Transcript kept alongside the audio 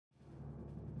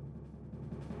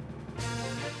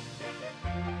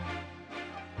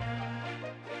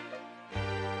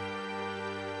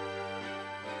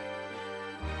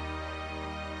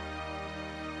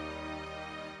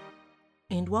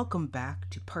And welcome back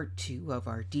to part two of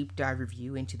our deep dive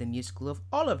review into the musical of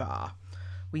Oliver.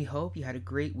 We hope you had a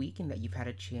great week and that you've had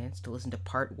a chance to listen to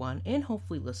part one and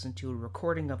hopefully listen to a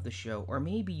recording of the show, or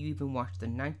maybe you even watched the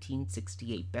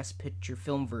 1968 Best Picture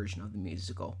film version of the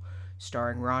musical,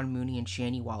 starring Ron Mooney and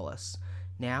Shani Wallace.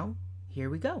 Now, here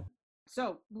we go.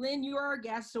 So, Lynn, you are our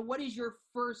guest. So, what is your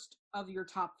first of your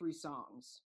top three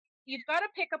songs? You've got to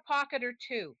pick a pocket or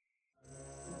two.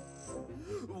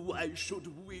 Why should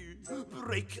we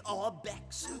break our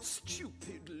backs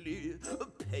stupidly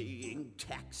paying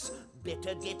tax?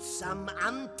 Better get some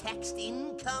untaxed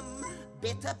income.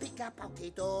 Better pick a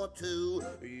pocket or two.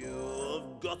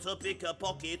 You've got to pick a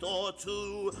pocket or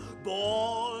two.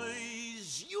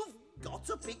 Boys, you've got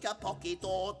to pick a pocket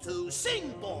or two.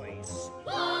 Sing, boys!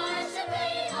 Why should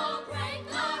we all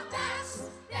break our backs?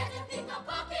 Better pick a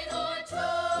pocket or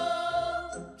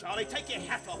two. Charlie, take your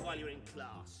hat off while you're in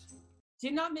class.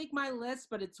 Did not make my list,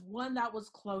 but it's one that was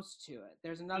close to it.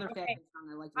 There's another favorite song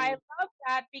I like. I love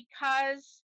that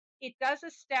because it does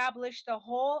establish the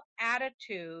whole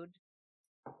attitude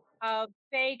of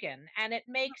Fagin, and it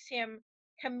makes him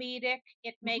comedic,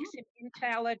 it makes him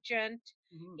intelligent,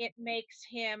 it makes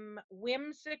him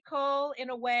whimsical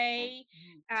in a way.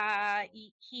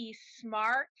 He's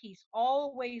smart, he's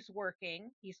always working,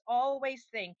 he's always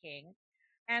thinking.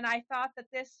 And I thought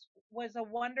that this was a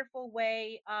wonderful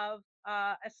way of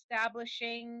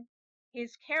establishing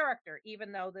his character,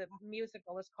 even though the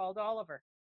musical is called Oliver.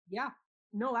 Yeah,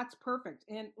 no, that's perfect.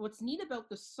 And what's neat about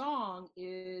the song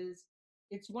is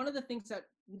it's one of the things that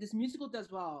this musical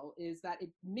does well is that it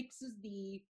mixes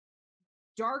the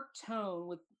dark tone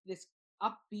with this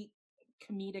upbeat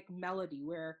comedic melody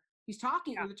where he's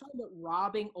talking, they're talking about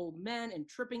robbing old men and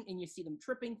tripping, and you see them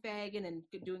tripping Fagin and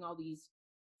doing all these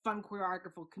fun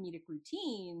choreographical comedic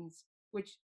routines,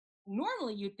 which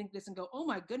normally you'd think this and go, oh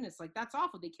my goodness, like that's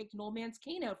awful. They kicked an old man's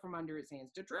cane out from under his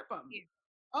hands to trip him.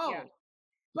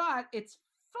 But it's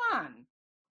fun.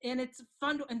 And it's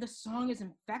fun and the song is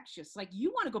infectious. Like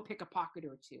you want to go pick a pocket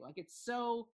or two. Like it's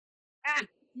so it's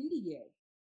into you.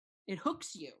 It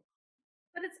hooks you.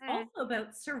 But it's also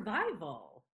about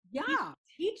survival. Yeah.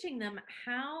 He's teaching them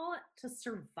how to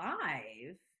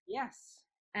survive. Yes.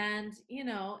 And, you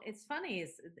know, it's funny,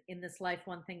 in this life,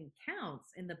 one thing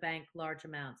counts, in the bank, large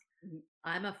amounts.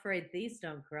 I'm afraid these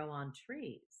don't grow on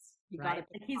trees. Right?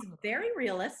 Like he's very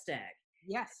realistic.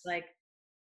 Yes. Like,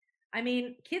 I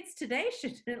mean, kids today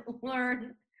should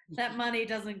learn that money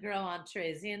doesn't grow on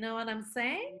trees. You know what I'm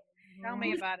saying? Tell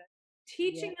me about it.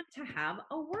 Teaching them to have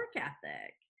a work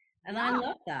ethic. And I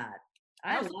love that.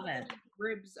 I love it.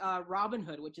 Gribb's Robin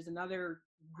Hood, which is another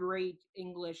great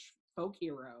English folk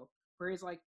hero, where he's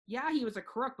like, yeah, he was a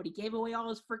crook, but he gave away all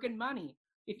his freaking money.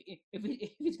 If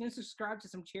he's going to subscribe to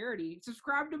some charity,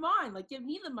 subscribe to mine. Like, give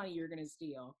me the money you're going to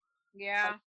steal.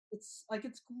 Yeah. It's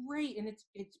great, and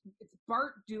it's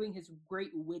Bart doing his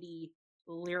great witty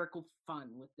lyrical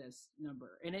fun with this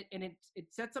number, and it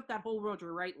sets up that whole world.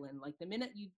 You're right, Lynn. Like the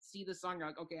minute you see the song, you're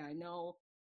like, okay, I know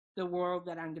the world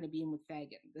that I'm going to be in with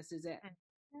Fagin. This is it.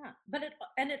 Yeah, but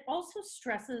it also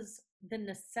stresses the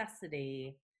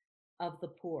necessity of the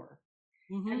poor,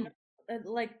 and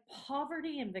like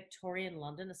poverty in Victorian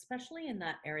London, especially in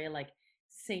that area, like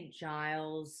St.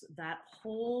 Giles, that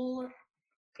whole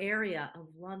area of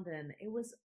London, it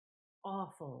was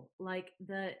awful. Like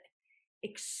the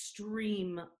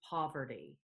extreme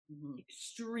poverty,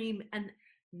 extreme and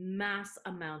mass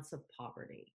amounts of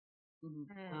poverty.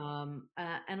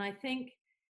 And I think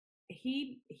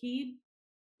he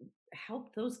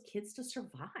helped those kids to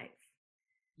survive.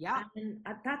 Yeah. And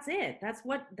that's it. That's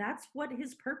what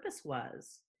his purpose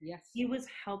was. Yes. He was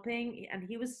helping and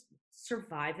he was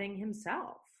surviving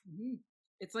himself.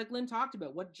 It's like Lynn talked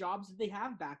about. What jobs did they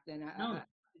have back then? A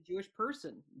Jewish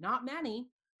person, not many.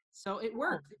 So it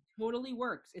works. It totally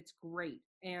works. It's great.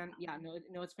 And yeah,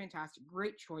 no, it's fantastic.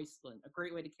 Great choice, Lynn. A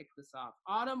great way to kick this off.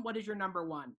 Autumn, what is your number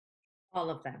one?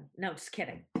 All of them. No, just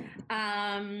kidding.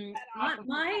 My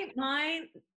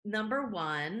number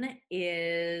one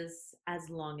is As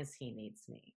Long as He Needs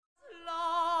Me.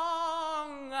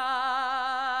 Long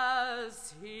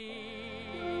as he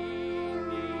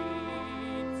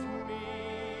needs me,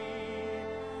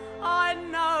 I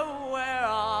know where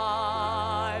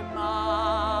I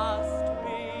must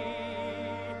be.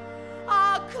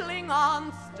 I'll cling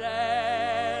on steadfastly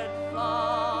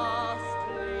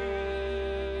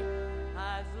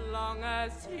as long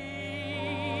as he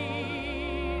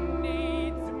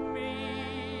needs me,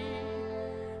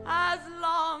 as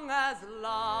long as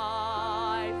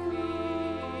life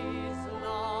is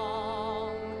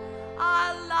long.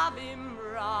 I love him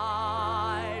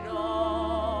right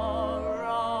or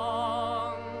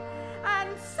wrong, and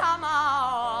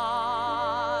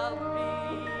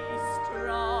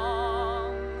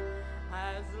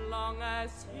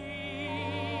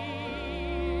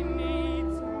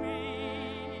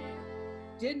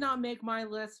did not make my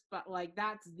list, but like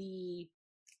that's the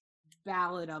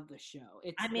ballad of the show.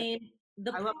 I mean,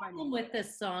 the I love my problem with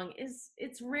this song is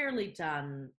it's rarely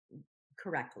done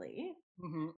correctly.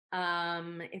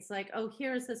 It's like, oh,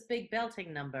 here's this big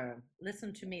belting number.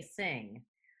 Listen to me sing.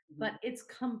 But it's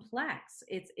complex.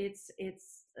 It's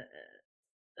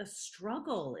a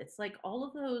struggle. It's like all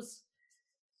of those.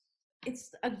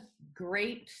 It's a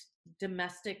great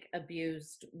domestic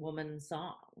abused woman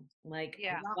song. Like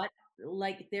what?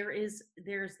 Like there's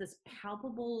this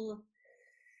palpable.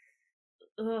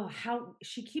 How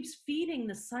she keeps feeding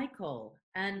the cycle,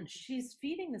 and she's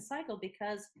feeding the cycle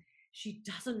because she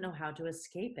doesn't know how to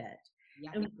escape it.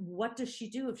 Yeah. And what does she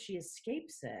do if she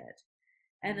escapes it?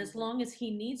 And as long as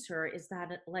he needs her, is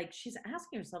that like she's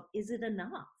asking herself, is it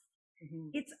enough?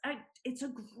 It's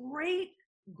a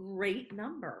great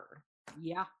number.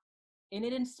 Yeah. And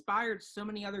it inspired so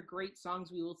many other great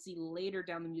songs we will see later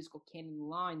down the musical canon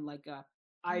line, like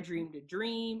I Dreamed a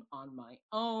Dream, On My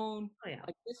Own. Oh, yeah.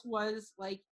 Like this was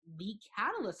like the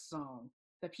catalyst song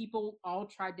that people all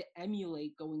tried to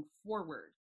emulate going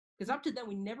forward. Because up to then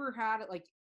we never had it. Like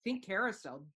think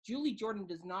Carousel. Julie Jordan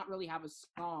does not really have a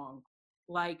song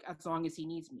like As Long as He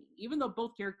Needs Me. Even though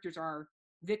both characters are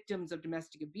victims of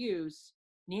domestic abuse,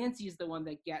 Nancy is the one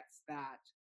that gets that.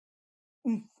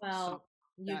 Well,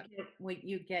 get what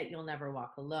you get. You'll Never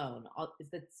Walk Alone.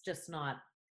 It's just not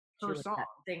her Julie song. That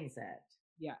sings it.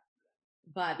 Yeah,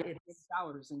 but yeah, it's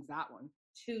Fowler sings that one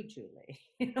to Julie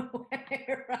in a way,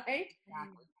 right?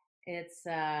 Exactly. It's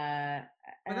but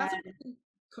that's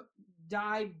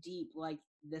dive deep like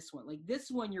this one. Like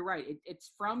this one, you're right. It's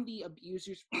from the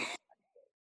abuser's perspective,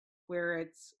 where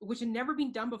which had never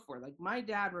been done before. Like my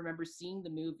dad remembers seeing the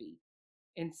movie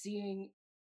and seeing,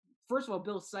 first of all,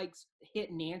 Bill Sikes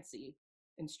hit Nancy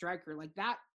and strike her. Like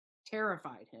that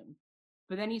terrified him.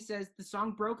 But then he says the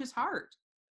song broke his heart.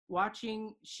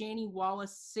 Watching Shani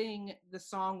Wallace sing the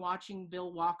song, watching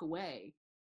Bill walk away.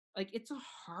 Like it's a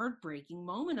heartbreaking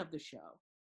moment of the show.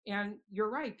 And you're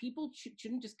right, people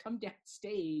shouldn't just come down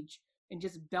stage and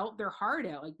just belt their heart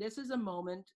out. Like this is a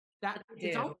moment that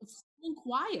it's still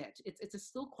quiet. It's a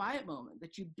still quiet moment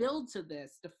that you build to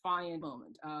this defiant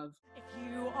moment of, if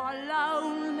you are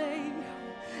lonely,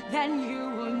 then you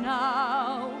will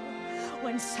know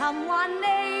when someone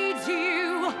needs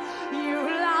you, you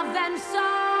love them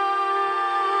so.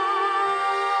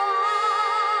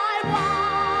 I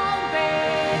won't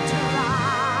betray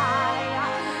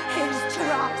his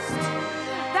trust,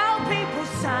 though people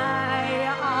say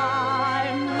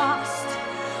I must.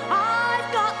 I've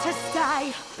got to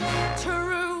stay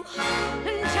true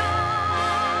and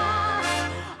just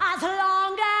as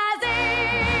long as it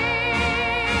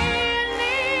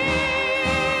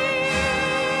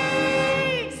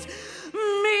needs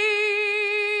me.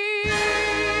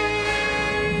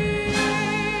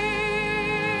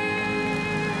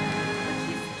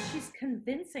 She's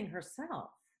convincing herself.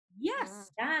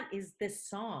 yes, That is this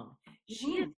song.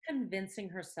 She is convincing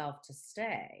herself to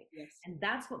stay. yes. And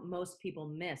that's what most people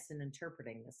miss in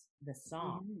interpreting this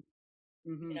song.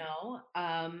 You know,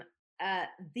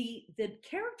 the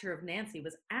character of Nancy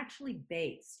was actually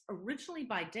based originally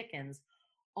by Dickens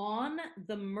on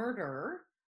the murder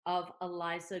of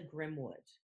Eliza Grimwood.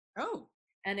 Oh,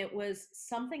 And it was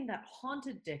something that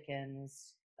haunted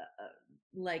Dickens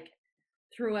like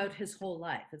throughout his whole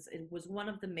life. It was one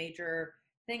of the major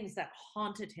things that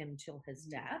haunted him till his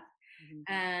death.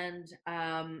 And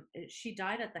she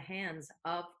died at the hands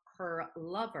of her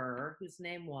lover, whose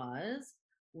name was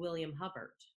William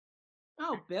Hubbard.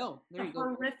 Oh, Bill. There you go.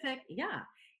 Horrific. Yeah.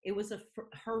 It was a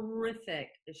horrific.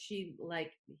 He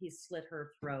slit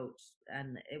her throat,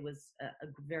 and it was a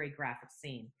very graphic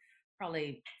scene.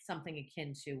 Probably something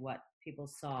akin to what people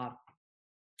saw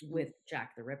with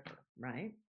Jack the Ripper,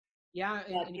 right? Yeah,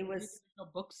 and it was a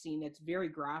book scene that's very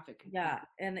graphic. Yeah,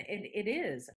 and it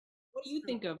is. What do you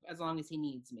think of As Long as He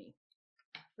Needs Me?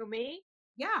 Who, me?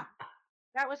 Yeah.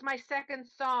 That was my second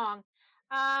song.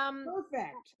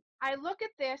 Perfect. I look at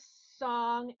this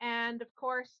song, and of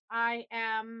course, I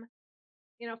am,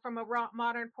 from a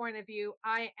modern point of view,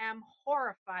 I am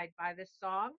horrified by this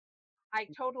song. I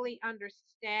totally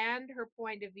understand her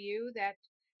point of view that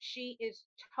she is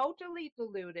totally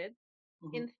deluded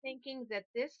in thinking that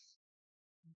this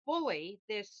bully,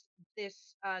 this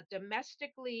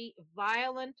domestically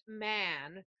violent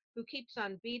man who keeps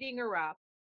on beating her up,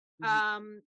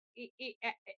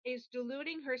 is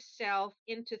deluding herself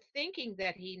into thinking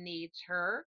that he needs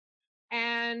her,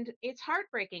 and it's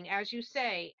heartbreaking, as you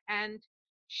say. And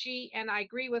I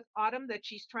agree with Autumn that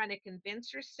she's trying to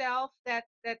convince herself that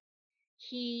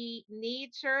he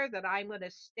needs her, that I'm going to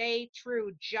stay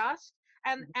true, just,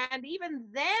 and even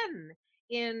then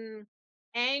in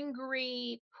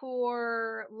angry,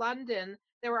 poor London,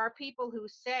 there are people who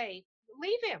say,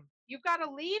 leave him. You've got to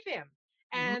leave him.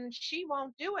 And she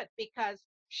won't do it because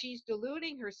she's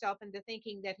deluding herself into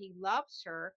thinking that he loves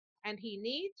her and he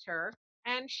needs her.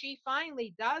 And she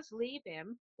finally does leave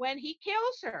him when he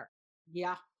kills her.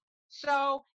 Yeah.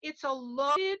 So it's a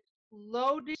loaded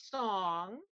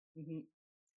song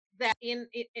that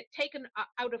it taken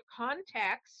out of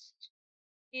context,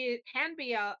 it can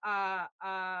be a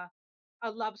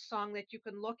love song that you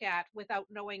can look at without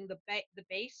knowing the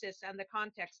basis and the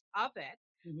context of it.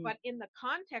 But in the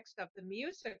context of the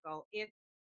musical, it's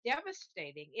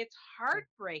devastating. It's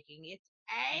heartbreaking. It's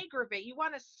aggravating. You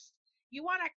want to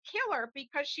kill her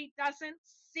because she doesn't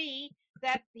see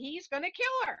that he's going to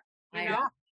kill her. You know?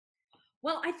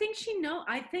 Well, I think she knows.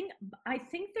 I think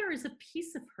there is a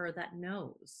piece of her that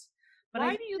knows. But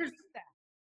why do you think that?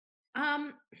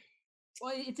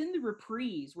 Well, it's in the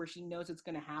reprise where she knows it's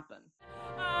going to happen.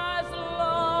 As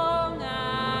long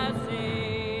as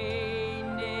he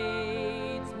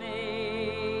needs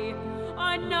me,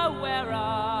 I know where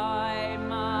I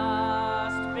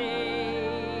must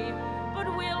be. But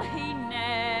will he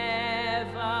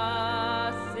never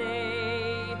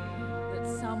see that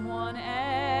someone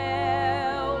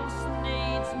else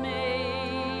needs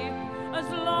me? As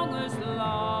long as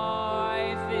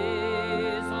life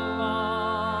is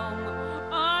long,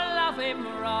 I love him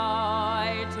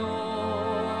right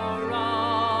or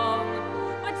wrong,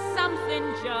 but something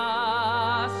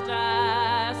just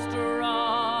as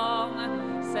strong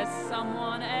says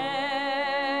someone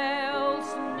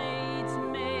else needs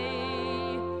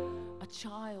me. A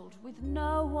child with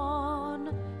no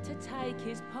one to take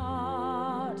his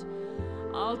part.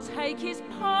 I'll take his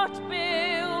part,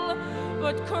 Bill,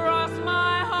 but cross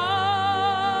my heart.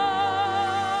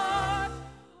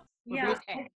 Yeah,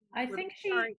 Okay. I think she.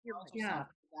 Yeah.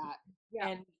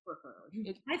 And for her,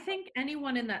 I think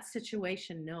anyone in that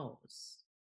situation knows.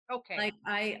 Okay. Like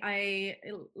I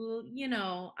you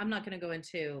know, I'm not going to go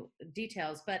into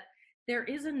details, but there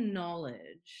is a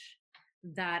knowledge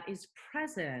that is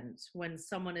present when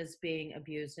someone is being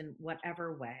abused in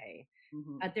whatever way.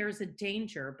 There's a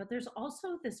danger, but there's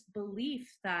also this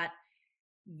belief that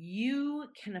you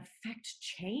can affect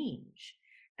change.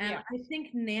 And I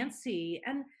think Nancy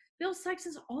and Bill Sikes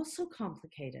is also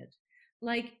complicated.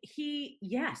 Like he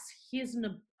is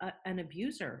an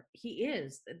abuser. He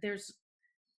is.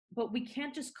 But we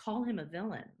can't just call him a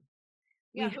villain.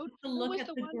 Yeah, we have to look at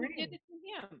the one who grain. did it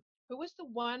to him? Who was the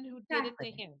one who did it to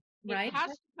him? Right? It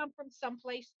has to come from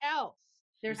someplace else.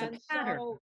 There's a pattern.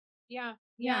 So,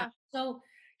 yeah. So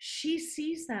she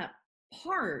sees that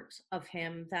part of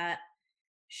him that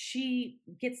she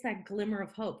gets that glimmer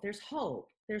of hope. There's hope.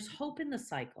 There's hope in the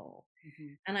cycle.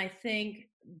 And I think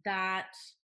that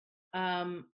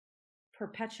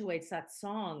perpetuates that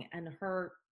song and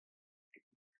her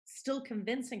still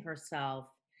convincing herself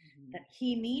that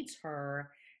he needs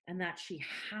her and that she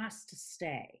has to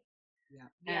stay.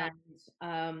 And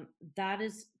that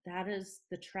is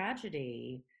the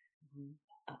tragedy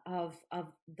of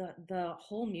the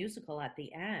whole musical at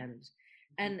the end.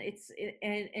 And it's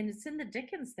in the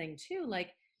Dickens thing too.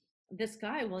 Like this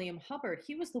guy, William Hubbard,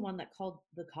 he was the one that called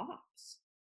the cops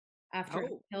after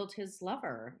he killed his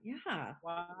lover. Yeah.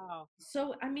 Wow.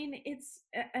 So, I mean, it's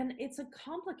a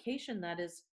complication that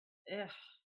is,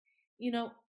 you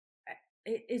know,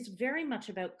 it is very much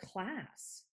about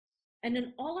class. And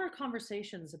in all our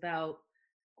conversations about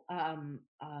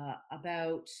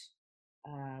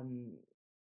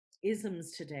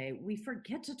isms today, we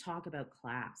forget to talk about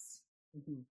class.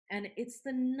 And it's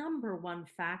the number one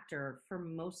factor for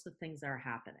most of the things that are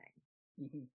happening.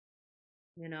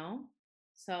 You know?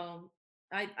 So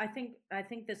I think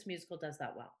this musical does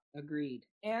that well. Agreed.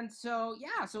 And so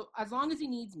so As Long as He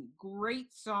Needs Me,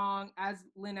 great song. As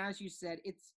Lynn, as you said,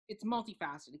 it's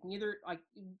multifaceted. It can either, like,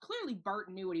 clearly Bart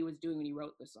knew what he was doing when he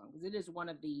wrote this song, because it is one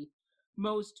of the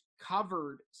most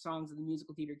covered songs of the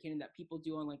musical theater canon that people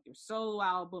do on like their solo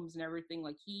albums and everything.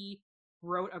 Like he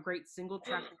wrote a great single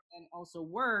track and also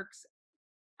works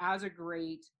as a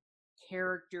great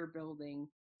character building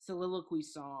soliloquy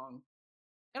song,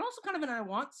 and also kind of an I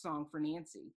want song for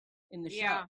Nancy in the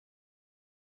show.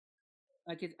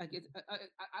 Like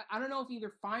I don't know if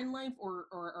either Fine Life or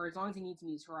As Long as He Needs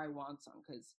Me is her I want song,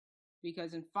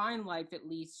 because in Fine Life at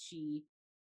least she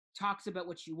talks about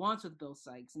what she wants with Bill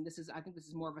Sikes, and I think this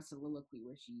is more of a soliloquy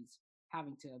where she's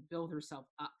having to build herself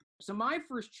up. So my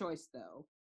first choice though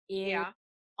is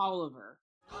Oliver.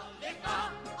 Oliver,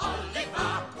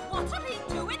 what'll he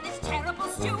do in this terrible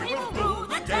stew? He'll rue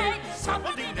the day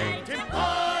somebody named him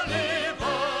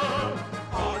Oliver.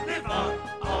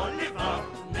 Oliver,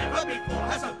 never before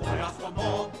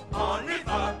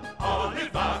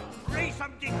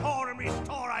some decorum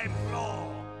restore, I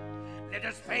implore. Let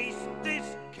us face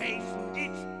this case.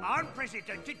 It's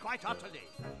unprecedented quite utterly.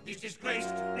 He's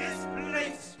disgraced this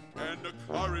place. And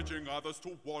encouraging others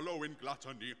to wallow in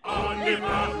gluttony. Oliver,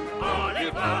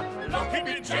 Oliver, lock him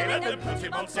in jail and then put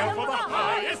him on sale for the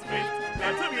highest bid.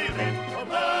 Let him in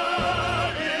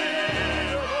Oliver.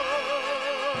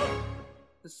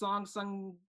 The song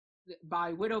sung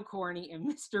by Widow Corney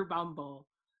and Mr. Bumble.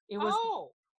 It was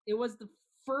the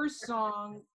first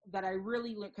song that I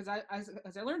really because as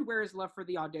I learned Where Is Love for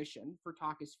the audition for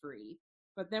Talk Is Free,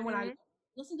 but then when I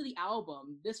listened to the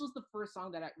album, this was the first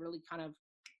song that I really kind of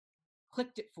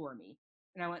clicked it for me,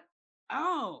 and I went,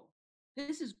 "Oh,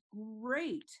 this is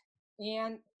great!"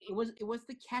 And it was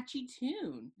the catchy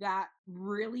tune that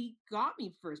really got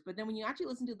me first. But then when you actually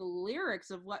listen to the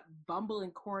lyrics of what Bumble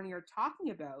and Corny are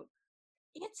talking about,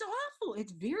 it's awful.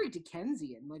 It's very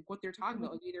Dickensian, like what they're talking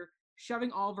about, like either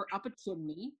shoving Oliver up a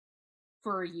chimney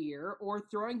for a year or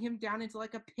throwing him down into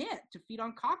like a pit to feed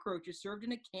on cockroaches served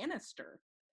in a canister.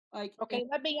 Like, Okay,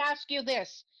 let me ask you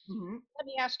this. Let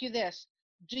me ask you this.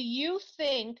 Do you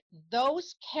think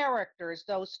those characters,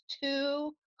 those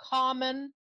two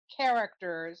common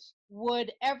characters,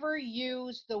 would ever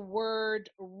use the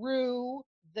word rue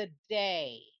the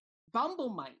day? Bumble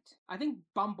might. I think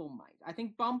Bumble might. I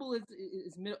think Bumble is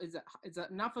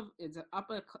enough of up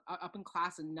in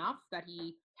class enough that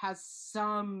he has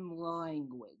some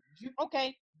language.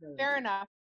 Okay, fair enough.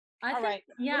 I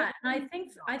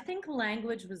think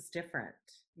language was different.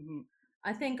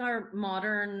 I think our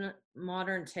modern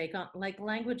take on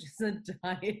language is a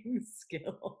dying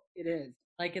skill. It is.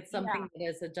 Like it's something that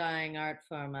is a dying art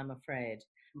form, I'm afraid.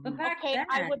 But back then,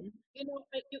 I would,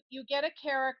 you get a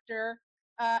character.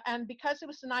 And because it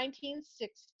was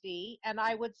 1960, and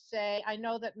I would say, I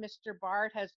know that Mr.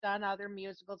 Bart has done other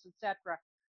musicals, etc.,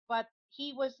 but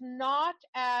he was not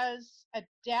as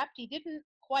adept. He didn't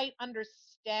quite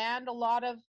understand a lot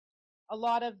of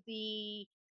the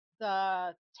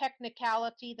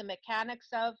technicality, the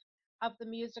mechanics of the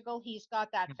musical. He's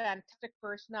got that fantastic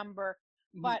first number,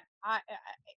 but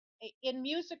in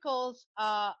musicals,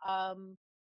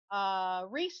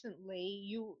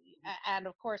 recently, and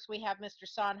of course we have Mr.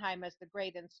 Sondheim as the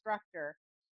great instructor,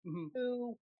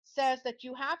 who says that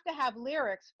you have to have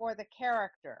lyrics for the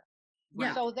character.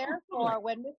 Yeah. So therefore,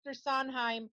 when Mr.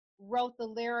 Sondheim wrote the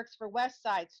lyrics for West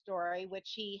Side Story,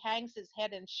 which he hangs his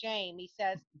head in shame, he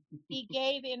says he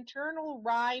gave internal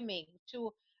rhyming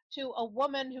to a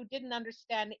woman who didn't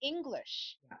understand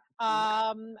English.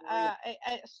 So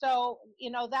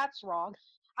that's wrong.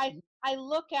 I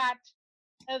look at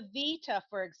Evita,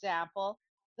 for example,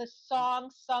 the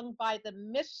song sung by the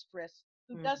mistress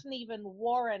who doesn't even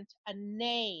warrant a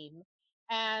name,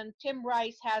 and Tim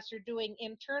Rice has her doing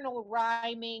internal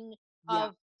rhyming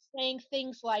of saying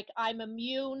things like, I'm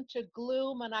immune to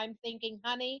gloom, and I'm thinking,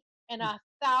 honey, in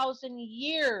 1,000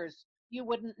 years you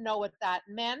wouldn't know what that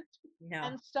meant. No.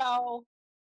 And so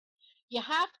you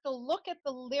have to look at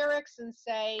the lyrics and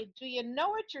say, do you know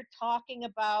what you're talking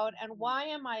about, and why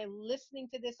am I listening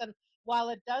to this? And while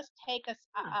it does take us,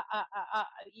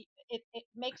 it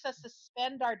makes us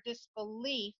suspend our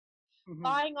disbelief,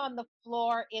 lying on the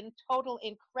floor in total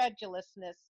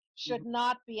incredulousness should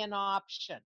not be an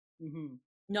option.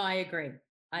 No, I agree.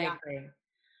 I agree.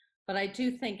 But I do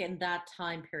think in that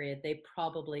time period, they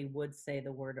probably would say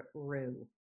the word rue.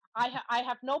 I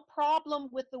have no problem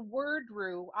with the word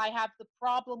rue. I have the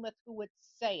problem with who would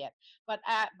say it. But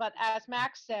as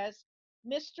Max says,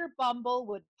 Mr. Bumble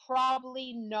would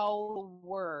probably know the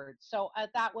word. So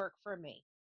that worked for me.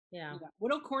 Yeah.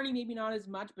 Widow Corney, maybe not as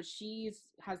much, but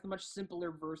has the much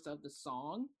simpler verse of the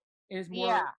song. It is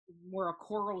more a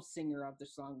choral singer of the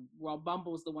song, while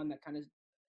Bumble is the one that kind of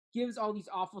gives all these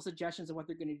awful suggestions of what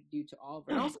they're going to do to Oliver.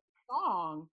 And also the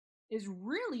song is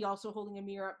really also holding a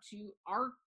mirror up to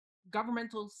our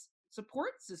governmental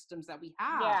support systems that we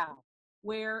have,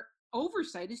 where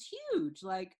oversight is huge.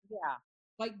 Like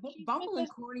what Bumble and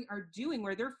Corny are doing,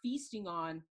 where they're feasting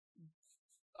on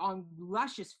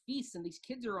luscious feasts, and these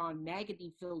kids are on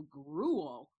maggoty-filled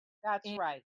gruel. That's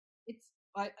right. It's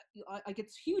like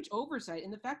it's huge oversight,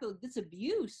 and the fact that this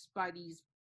abuse by these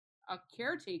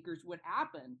caretakers would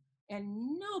happen,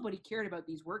 and nobody cared about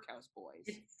these workhouse boys.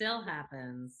 It still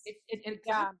happens. She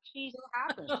still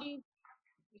happens.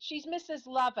 She's Mrs.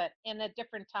 Lovett in a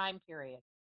different time period.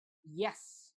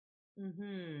 Yes.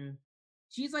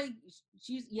 She's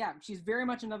very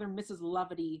much another Mrs.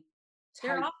 Lovety type.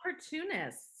 They're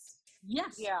opportunists.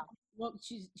 Yes. Yeah. Well,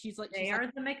 she's like they are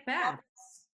the Macbeths.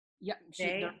 Yeah.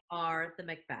 They are the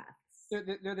Macbeths.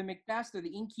 They're the Macbeths. They're the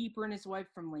innkeeper and his wife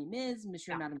from Les Mis,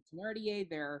 Monsieur and Madame Thénardier.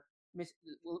 They're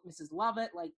Mrs.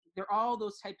 Lovett. Like they're all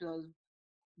those types of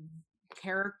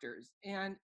characters,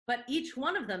 and but each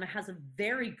one of them has a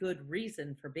very good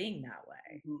reason for being that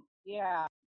way. Yeah.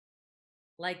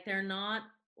 Like they're not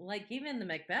like even the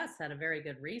Macbeths had a very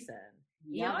good reason.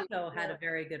 Yeah, Iago had a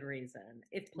very good reason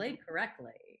if played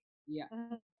correctly, yeah,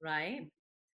 right?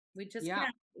 We just Yeah.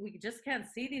 can't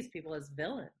see these people as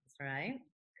villains, right?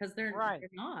 Because they're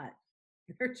not.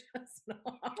 They're just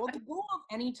not. Well, the goal of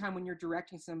any time when you're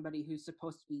directing somebody who's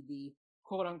supposed to be the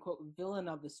quote unquote villain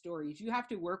of the story is you have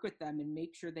to work with them and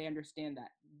make sure they understand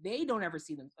that they don't ever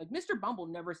see them. Like Mr. Bumble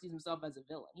never sees himself as a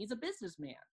villain. He's a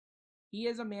businessman. He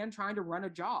is a man trying to run a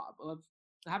job of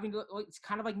having to, it's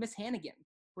kind of like Miss Hannigan,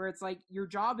 where it's like your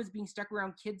job is being stuck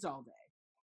around kids all day.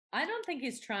 I don't think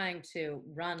he's trying to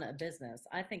run a business.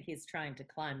 I think he's trying to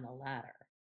climb the ladder.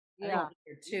 Yeah.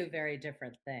 They're two very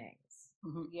different things.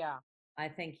 Yeah. I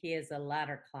think he is a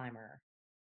ladder climber.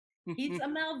 He's a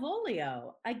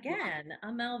Malvolio. Again, a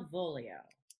Malvolio.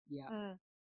 Yeah.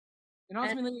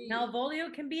 And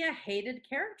Malvolio can be a hated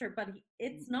character, but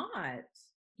it's not.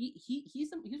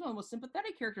 He's one of the most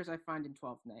sympathetic characters I find in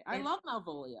 12th Night. I love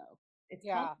Malvolio. It's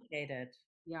complicated.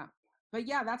 Yeah. But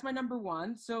yeah, that's my number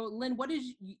one. So Lynn, what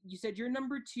is you said your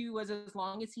number two was As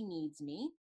Long as He Needs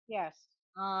Me. Yes.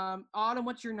 Autumn,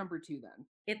 what's your number two then?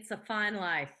 It's a Fine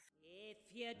Life. If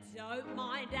you don't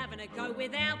mind having a go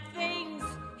without things,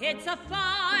 it's a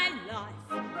fine life.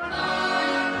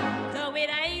 Though it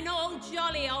ain't all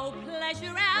jolly old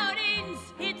pleasure outings,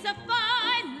 it's a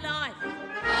fine life.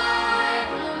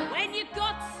 When you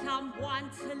got someone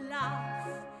to love,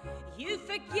 you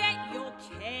forget your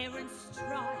care and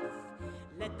strife.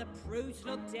 Let the prudes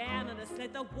look down on us,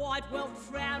 let the wide world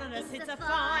frown on us. It's a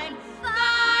fine,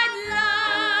 fine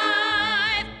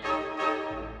life.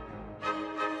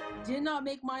 Did not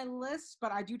make my list,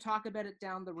 but I do talk about it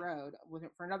down the road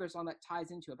for another song that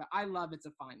ties into it. But I love It's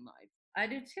a Fine Life. I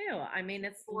do too. I mean,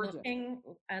 it's gorgeous. Looking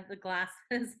at the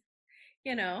glasses,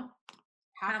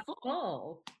 half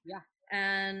full. Yeah.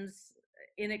 And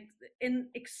in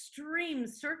extreme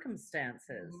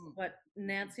circumstances, what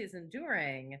Nancy's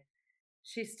enduring,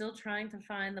 she's still trying to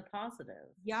find the positive.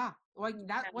 Yeah, like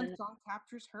that one song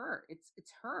captures her.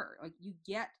 It's her. Like you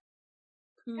get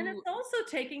who, and it's also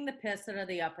taking the piss out of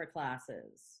the upper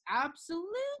classes.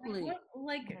 Absolutely,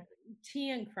 like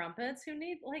tea and crumpets who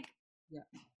need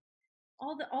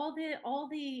all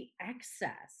the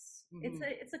excess.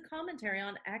 It's a commentary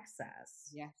on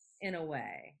excess. Yes, in a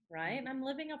way, right? I'm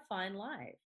living a fine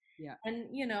life. Yeah, and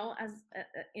as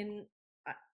in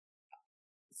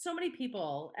so many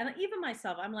people, and even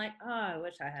myself, I'm like, oh, I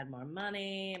wish I had more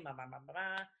money. Blah, blah, blah, blah,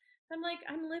 blah. I'm like,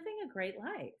 I'm living a great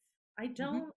life. I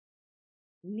don't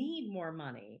need more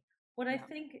money. What I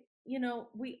think,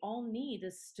 we all need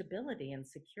is stability and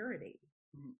security.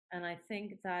 And I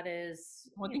think that is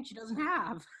one thing she doesn't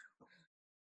have.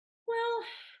 Well,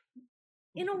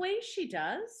 in a way she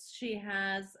does. She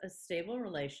has a stable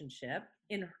relationship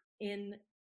in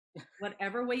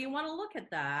whatever way you want to look at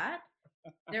that.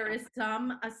 There is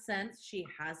a sense she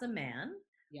has a man.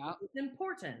 Yeah. It's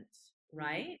important,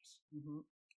 right?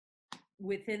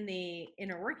 Within the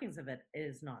inner workings of it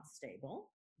is not stable.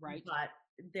 Right. But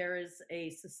there is a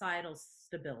societal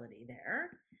stability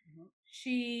there.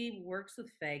 She works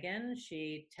with Fagin.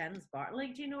 She tends bar.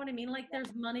 Like, do you know what I mean? Like,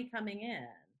 there's money coming in.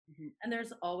 And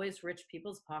there's always rich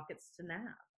people's pockets to nab.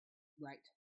 Right.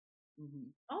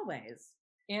 Always.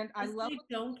 And I love they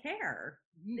don't care.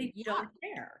 They don't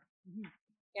care.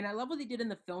 And I love what they did in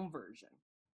the film version,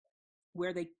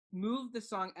 where they moved the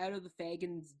song out of the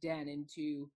Fagin's den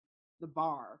into the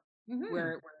bar,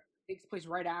 where it takes place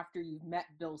right after you've met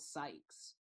Bill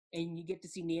Sykes. And you get to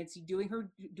see Nancy doing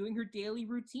her daily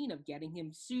routine of getting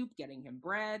him soup, getting him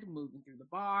bread, moving through the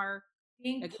bar.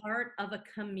 Being part of a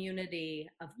community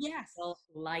of people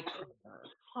like her.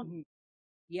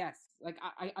 Yes. Like,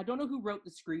 I don't know who wrote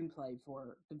the screenplay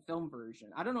for the film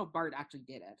version. I don't know if Bart actually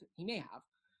did it. He may have.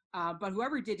 But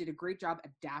whoever did a great job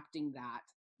adapting that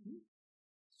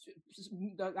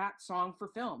song for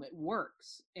film. It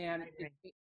works. And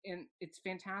it's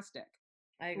fantastic.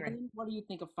 I agree. What do you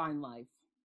think of Fine Life?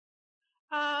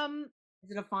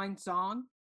 Is it a fine song?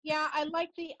 Yeah, I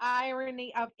like the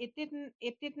irony of it.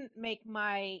 Didn't make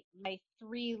my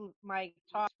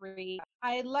top three.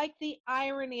 I like the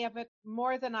irony of it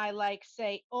more than I like,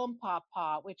 say,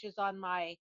 Papa, which is on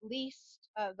my least,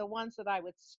 the ones that I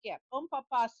would skip.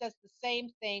 Papa says the same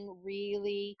thing,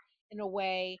 really, in a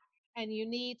way, and you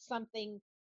need something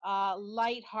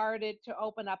lighthearted to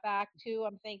open up Act Two.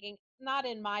 I'm thinking, not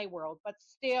in my world, but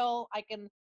still, I can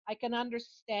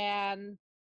understand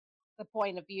the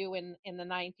point of view in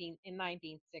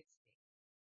 1960.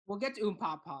 We'll get to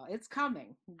Papa. It's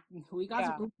coming. We got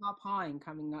some Papa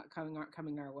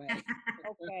coming our way.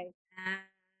 Okay.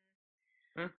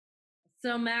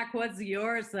 So, Mac, what's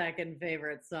your second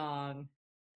favorite song?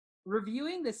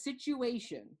 Reviewing the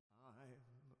Situation.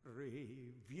 I'm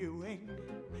reviewing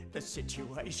the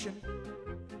situation.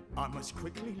 I must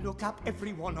quickly look up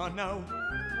everyone I know.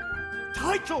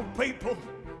 Title people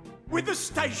with a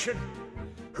station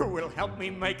who will help me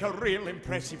make a real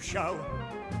impressive show.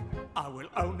 I will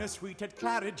own a suite at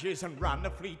Claridge's and run a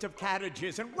fleet of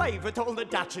carriages and wave at all the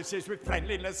duchesses with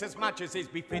friendliness as much as is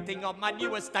befitting of my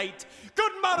new estate.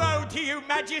 Good morrow to you,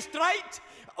 magistrate.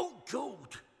 Oh,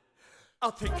 good. I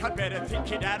think I'd better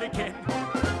think it out again.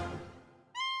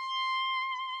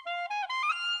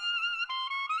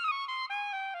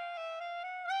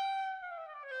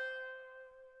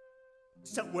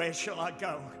 So where shall I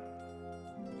go?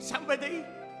 Somebody?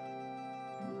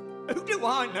 Who do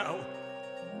I know?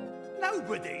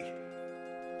 Nobody.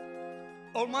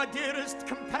 All my dearest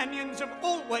companions have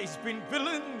always been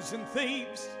villains and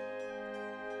thieves.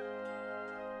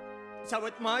 So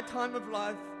at my time of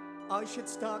life, I should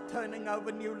start turning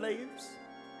over new leaves.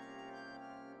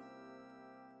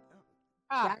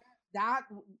 That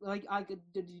like I could.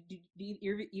 Did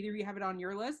either of you have it on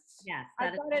your lists? Yes,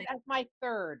 I got it as my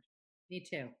third. Me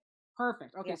too.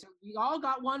 Perfect. Okay, Yeah. so we all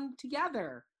got one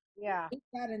together. Yeah. Isn't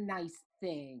that a nice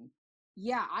thing?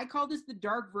 Yeah, I call this the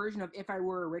dark version of If I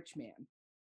Were a Rich Man.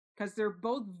 Because they're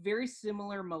both very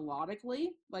similar melodically.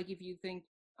 Like if you think,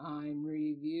 I'm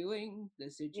reviewing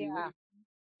the situation.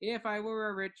 If I were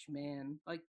a rich man.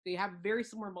 Like they have very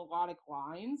similar melodic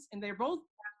lines. And they're both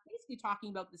basically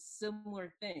talking about the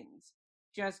similar things.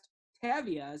 Just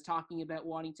Tevye is talking about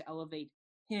wanting to elevate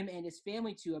him and his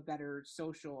family to a better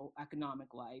social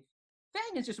economic life.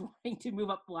 Fang is just wanting to move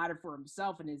up the ladder for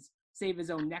himself and save his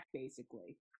own neck,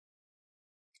 basically.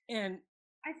 And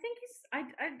I think I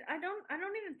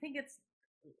don't even think it's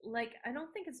like, I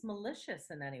don't think it's malicious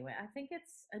in any way. I think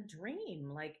it's a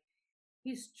dream. Like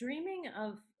he's dreaming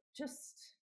of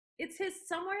just, it's his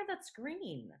somewhere that's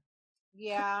green.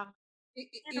 Yeah. it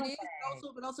is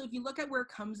also, but also if you look at where it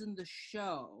comes in the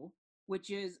show, which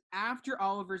is after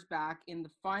Oliver's back in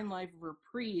the Fine Life of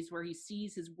Reprise, where he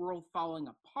sees his world falling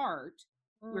apart,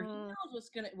 where he knows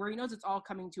where he knows it's all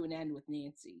coming to an end with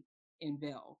Nancy and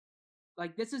Bill.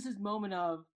 Like this is his moment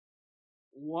of,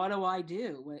 what do I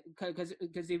do? Because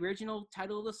the original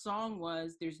title of the song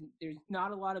was "There's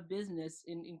not a lot of business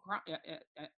in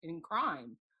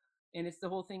crime," and it's the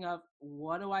whole thing of,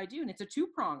 what do I do? And it's a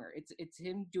two-pronger. It's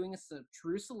him doing a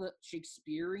true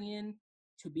Shakespearean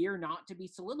to be or not to be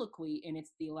soliloquy, and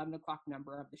it's the 11 o'clock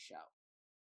number of the show.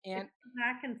 And it's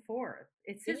back and forth.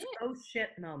 It's his oh shit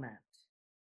moment.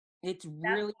 It's That's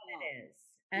really what it is.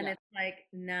 And it's like,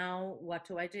 now what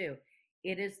do I do?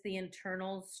 It is the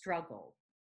internal struggle.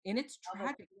 And it's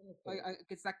tragic.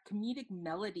 It's that comedic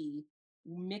melody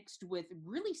mixed with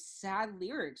really sad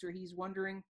lyrics where he's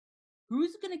wondering,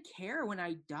 who's going to care when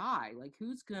I die? Like,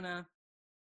 who's going to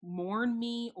mourn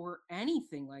me or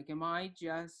anything? Like, am I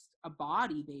just a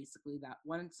body, basically, that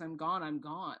once I'm gone, I'm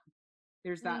gone?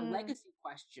 There's that legacy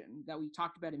question that we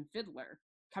talked about in Fiddler,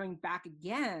 coming back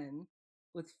again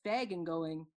with Fagin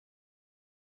going,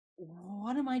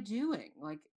 what am I doing?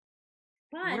 Like,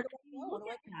 but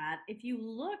if you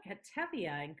look at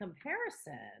Tevye in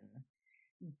comparison,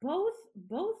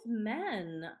 both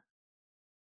men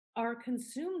are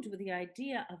consumed with the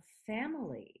idea of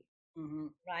family,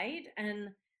 right? And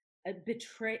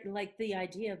like the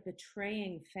idea of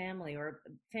betraying family, or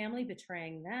family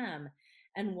betraying them,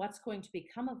 and what's going to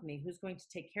become of me? Who's going to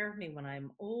take care of me when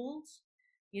I'm old?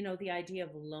 You know, the idea of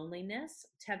loneliness.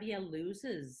 Tevye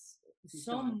loses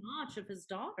so much of his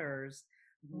daughters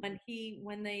when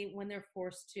they're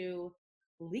forced to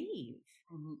leave,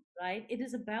 right? It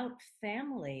is about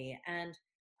family. And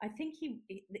I think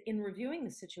in reviewing the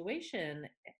situation,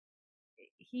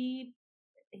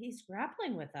 he's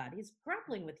grappling with that. He's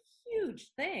grappling with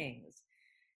huge things.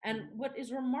 And what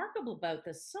is remarkable about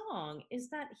this song is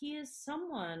that he is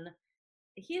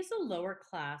a lower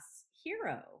class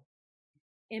hero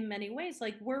in many ways.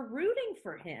 Like, we're rooting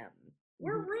for him.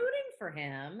 We're rooting for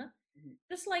him.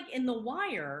 Just like in The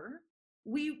Wire,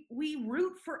 we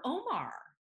root for Omar,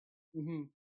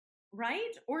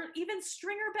 right? Or even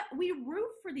Stringer Bell. We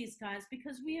root for these guys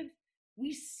because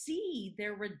we see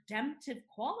their redemptive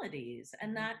qualities,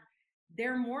 and that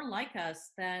they're more like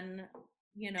us than,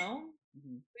 we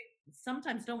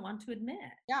sometimes don't want to admit.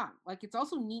 Yeah, like it's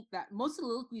also neat that most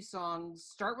soliloquy songs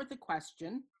start with a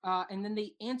question, and then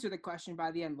they answer the question by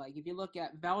the end. Like if you look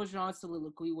at Valjean's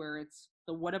soliloquy, where it's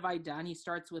the what have I done? He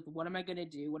starts with what am I going to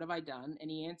do? What have I done?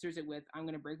 And he answers it with I'm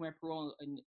going to break my parole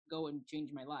and go and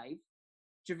change my life.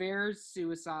 Javert's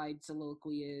suicide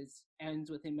soliloquy ends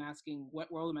with him asking,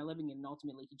 what world am I living in? And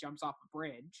ultimately he jumps off a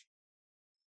bridge.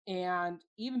 And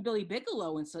even Billy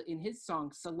Bigelow in his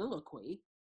song Soliloquy,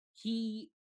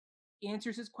 he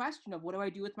answers his question of what do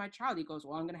I do with my child? He goes,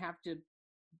 well, I'm going to have to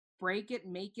break it,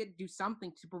 make it, do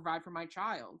something to provide for my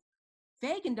child.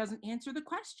 Fagin doesn't answer the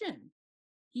question.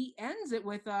 He ends it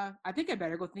with, I think I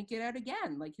better go think it out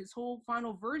again. Like his whole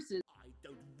final verse is, I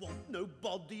don't want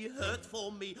nobody hurt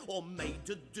for me or made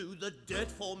to do the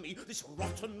dirt for me. This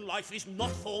rotten life is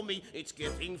not for me. It's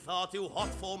getting far too hot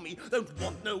for me. Don't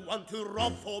want no one to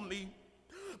rob for me.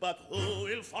 But who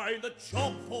will find a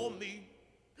job for me?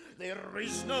 There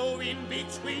is no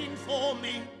in-between for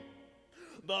me.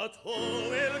 But who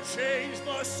will change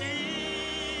the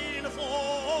scene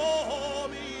for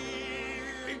me?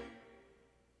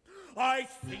 I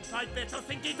think I'd better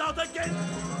think it out again.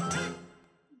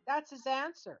 That's his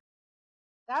answer.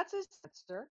 That's his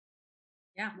answer.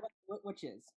 Yeah. Which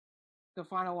is? The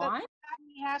final But line?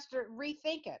 he has to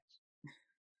rethink it.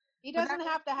 He doesn't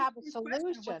have to have a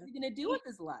solution. What's he going to do with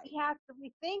his life? He has to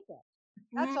rethink it.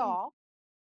 That's all.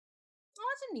 Oh,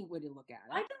 that's a neat way to look at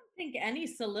it. I don't think any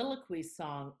soliloquy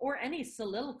song or any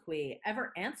soliloquy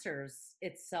ever answers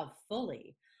itself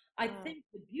fully. I think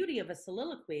the beauty of a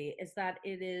soliloquy is that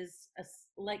it is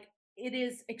it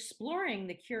is exploring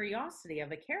the curiosity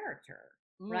of a character,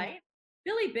 right?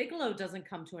 Billy Bigelow doesn't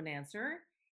come to an answer.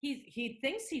 He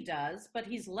thinks he does, but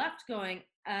he's left going,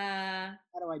 how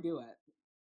do I do it?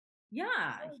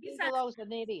 Yeah. Bigelow's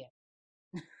an idiot.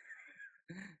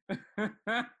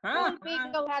 Billy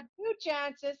Bigelow had two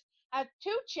chances at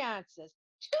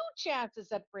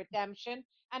redemption,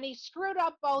 and he screwed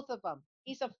up both of them.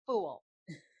 He's a fool.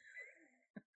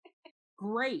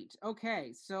 Great.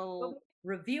 Okay, so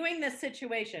reviewing this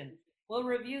situation. We'll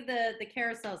review the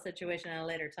carousel situation at a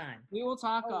later time. We will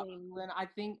talk. Lynn, I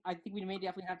think we may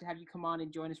definitely have to have you come on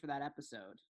and join us for that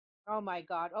episode. Oh my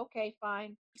God. Okay,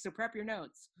 fine. So prep your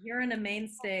notes. You're a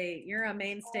mainstay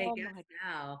guest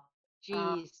now.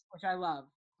 Jeez. Which I love.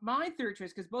 My third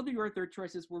choice, because both of your third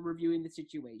choices were reviewing the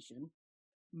situation.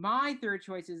 My third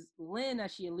choice is Lynn,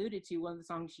 as she alluded to, one of the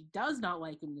songs she does not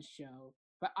like in the show,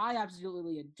 but I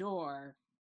absolutely adore,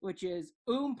 which is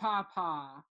Pa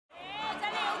Pa.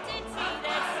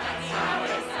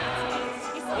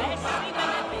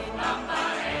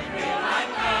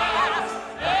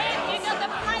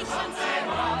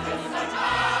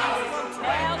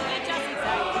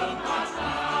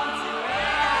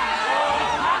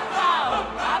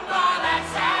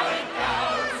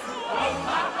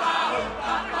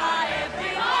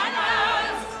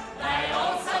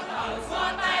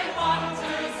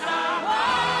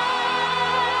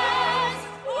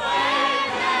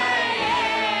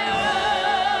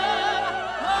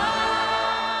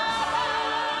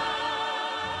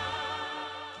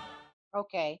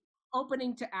 Okay.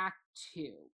 Opening to Act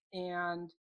 2.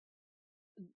 And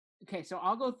okay, so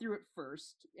I'll go through it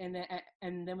first, and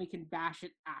then we can bash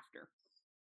it after.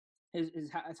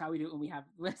 That's how we do it when we have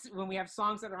lists, when we have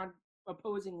songs that are on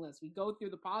opposing lists. We go through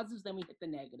the positives, then we hit the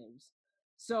negatives.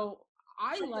 So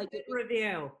I like it.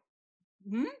 Review.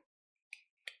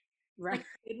 Right.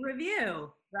 Good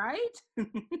review. Right?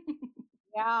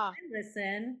 Yeah.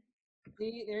 Listen.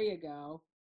 See, there you go.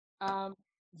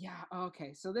 Yeah,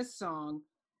 okay. So this song,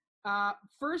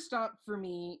 first up for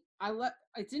me,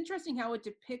 it's interesting how it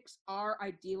depicts our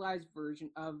idealized version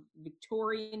of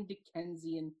Victorian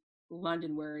Dickensian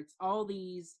London, where it's all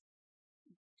these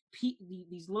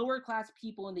lower class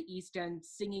people in the East End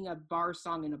singing a bar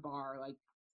song in a bar, like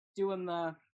doing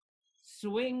the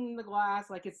swing the glass,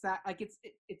 like it's that, like it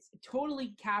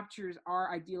totally captures our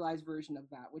idealized version of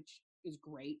that, which is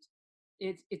great.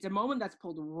 It's a moment that's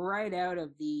pulled right out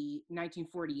of the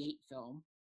 1948 film,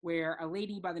 where a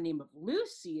lady by the name of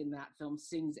Lucy in that film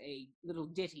sings a little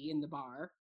ditty in the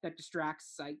bar that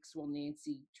distracts Sykes while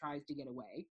Nancy tries to get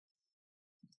away.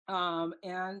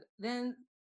 And then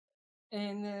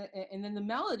the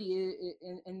melody,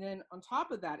 and then on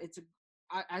top of that, it's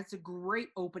a great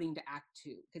opening to Act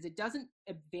 2, because it doesn't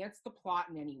advance the plot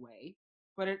in any way,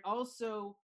 but it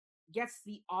also gets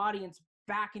the audience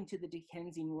back into the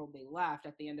Dickensian world they left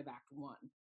at the end of Act 1,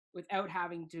 without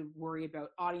having to worry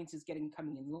about audiences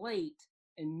coming in late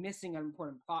and missing an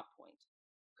important plot point.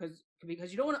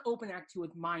 Because you don't want to open Act 2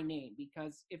 with My Name,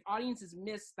 because if audiences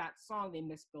miss that song, they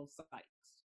miss Bill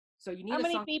Sykes. So you need How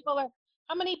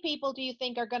many people do you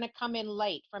think are going to come in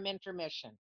late from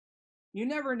intermission? You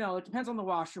never know. It depends on the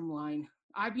washroom line.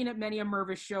 I've been at many a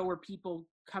Mervis show where people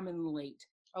come in late.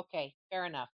 Okay, fair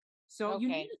enough. So you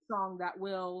Okay. need a song that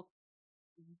will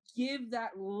give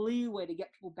that leeway to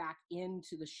get people back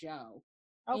into the show.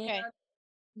 Okay. And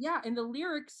yeah, and the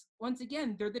lyrics, once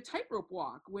again, they're the tightrope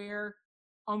walk where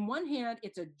on one hand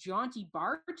it's a jaunty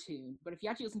bar tune, but if you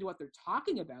actually listen to what they're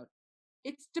talking about,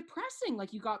 it's depressing.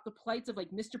 Like you got the plights of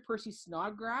like Mr. Percy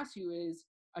Snodgrass, who is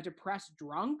a depressed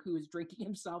drunk who is drinking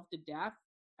himself to death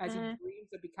as he dreams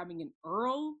of becoming an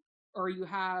earl. Or you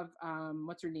have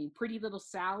what's her name, Pretty Little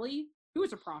Sally, who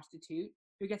is a prostitute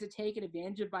who gets taken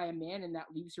advantage of by a man, and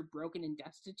that leaves her broken and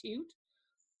destitute.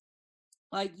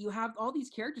 Like you have all these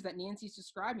characters that Nancy's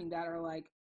describing that are like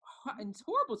in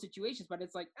horrible situations, but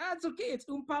it's like, it's okay, it's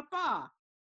papa.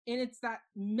 And it's that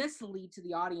mislead to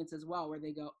the audience as well, where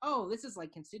they go, oh, this is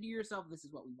like, consider yourself, this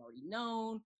is what we've already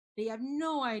known. They have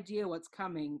no idea what's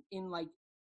coming in like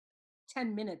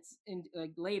 10 minutes in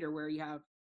like later, where you have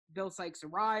Bill Sykes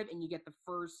arrive and you get the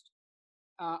first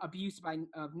abuse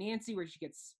of Nancy, where she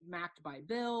gets smacked by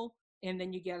Bill, and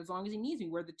then you get As Long as He Needs Me,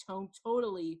 where the tone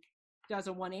totally does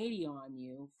a 180 on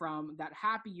you from that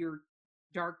happier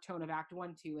dark tone of Act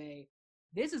 1 to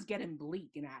this is getting bleak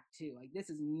in Act 2. Like this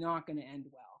is not going to end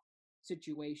well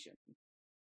situation.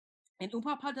 And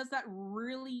Papa does that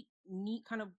really neat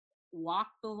kind of walk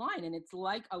the line, and it's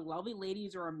like A Lovely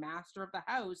Ladies or A Master of the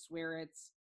House, where it's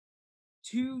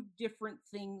two different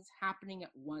things happening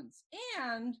at once.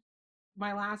 And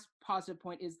my last positive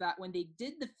point is that when they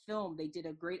did the film, they did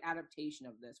a great adaptation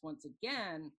of this once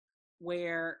again,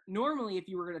 where normally if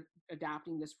you were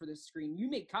adapting this for the screen, you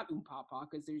may cut Papa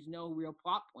because there's no real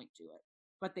plot point to it.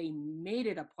 But they made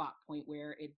it a plot point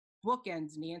where it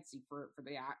bookends Nancy for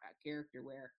the character,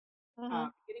 where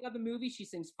beginning of the movie, she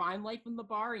sings Fine Life in the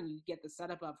bar, and you get the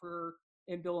setup of her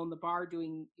and Bill in the bar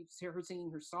doing her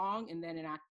singing her song. And then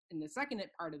in the second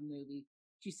part of the movie,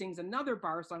 she sings another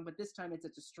bar song, but this time it's a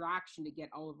distraction to get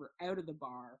Oliver out of the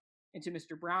bar into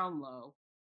Mr. Brownlow.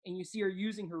 And you see her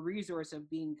using her resource of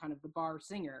being kind of the bar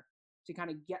singer to kind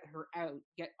of get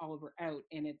Oliver out.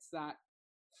 And it's that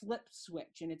flip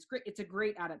switch. And it's great. It's a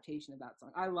great adaptation of that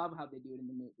song. I love how they do it in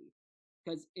the movie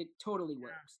because it totally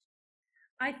works.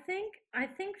 I think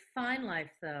Fine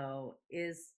Life though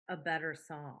is a better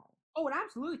song. Oh, it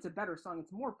absolutely, it's a better song.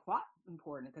 It's more plot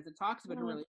important because it talks about her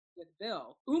relationship with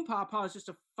Bill. Papa is just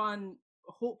a fun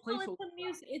whole playful.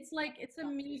 It's a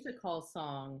musical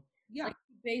song. Yeah, like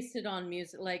based it on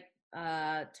music, like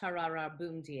Tarara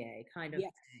Boom Die kind of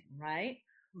thing, right?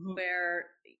 Where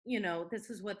this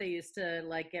is what they used to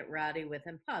like get rowdy with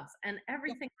in pubs, and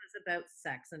everything was about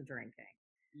sex and drinking.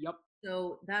 Yep.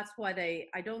 So that's why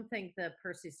I don't think the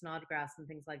Percy Snodgrass and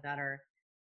things like that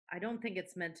I don't think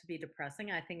it's meant to be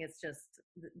depressing. I think it's just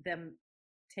them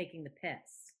taking the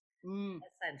piss,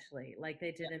 essentially, like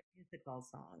they did in musical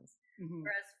songs.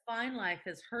 Whereas Fine Life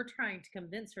is her trying to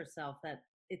convince herself that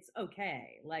it's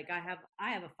okay. Like I have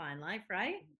a fine life,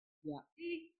 right? Yeah.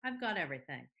 See, I've got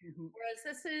everything. Whereas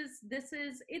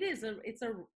it's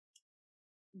a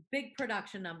big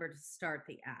production number to start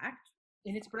the act.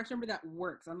 And it's a production number that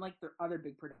works, unlike their other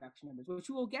big production numbers, which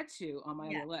we will get to on my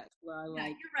other list. Where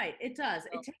you're right. It does.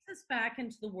 It takes us back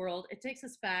into the world. It takes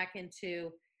us back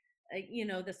into,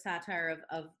 the satire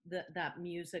of that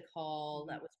music hall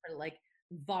that was sort of like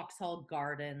Vauxhall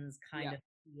Gardens kind of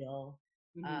feel.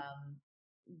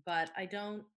 But I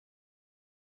don't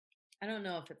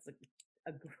know if it's a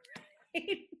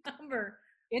great number.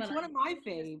 It's one of my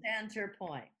faves. I understand your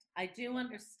point. I do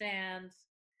understand.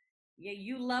 Yeah,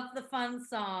 you love the fun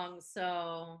song,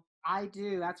 so I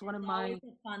do. That's one of my always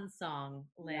a fun song,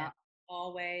 Lynn. Yeah.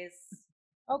 Always.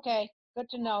 Okay, good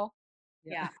to know.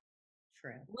 Yeah,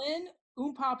 true. Lynn,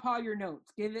 Papa, your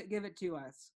notes. Give it to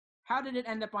us. How did it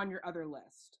end up on your other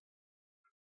list?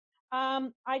 I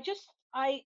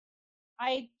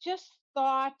just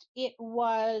thought it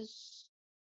was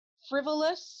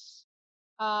frivolous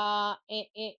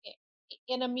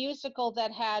in a musical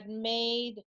that had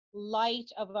made light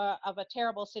of a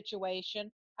terrible situation.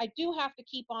 I do have to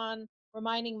keep on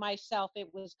reminding myself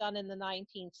it was done in the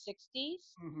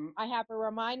 1960s. I have to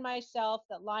remind myself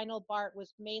that Lionel Bart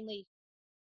was mainly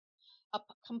a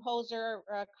composer,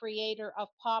 creator of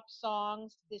pop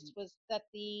songs. This was that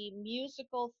the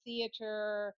musical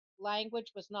theater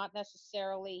language was not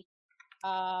necessarily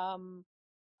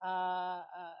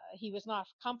he was not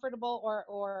comfortable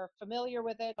or familiar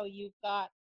with it. So you've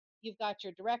got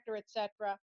your director,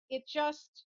 etc. It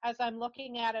just, as I'm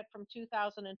looking at it from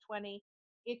 2020,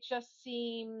 it just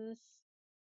seems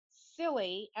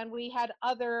silly. And we had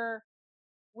other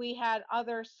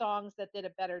songs that did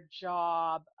a better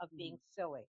job of being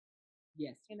silly.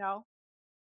 Yes.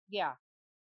 Yeah.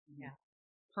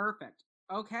 Perfect.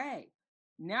 Okay.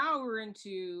 Now we're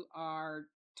into our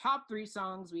top 3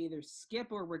 songs we either skip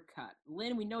or would cut.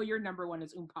 Lynn, we know your number 1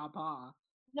 is Papa.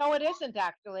 No, it isn't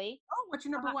actually. Oh, what's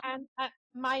your number 1? And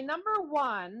my number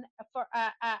 1 for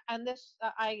and this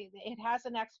it has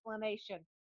an explanation.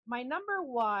 My number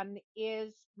 1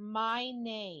 is My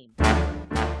Name.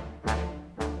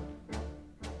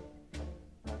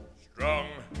 Strong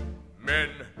men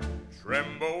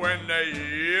tremble when they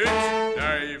eat.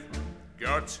 They've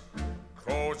got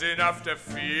cause enough to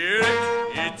fear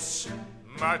it. It's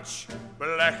much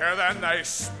blacker than they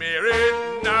smear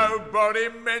it. Nobody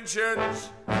mentions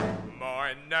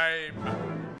my name.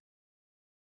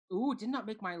 Ooh, did not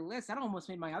make my list. That almost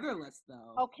made my other list,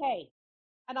 though. Okay,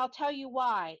 and I'll tell you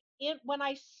why. When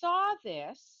I saw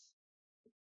this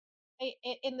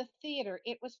in the theater,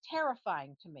 it was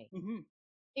terrifying to me. Mm-hmm.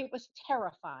 It was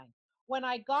terrifying. When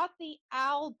I got the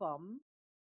album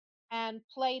and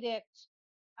played it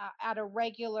at a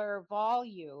regular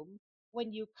volume,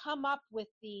 when you come up with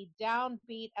the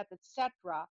downbeat,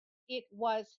 etc., it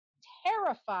was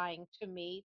terrifying to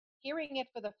me hearing it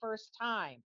for the first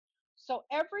time. So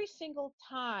every single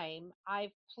time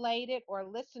I've played it or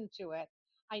listened to it,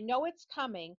 I know it's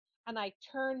coming and I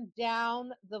turn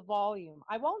down the volume.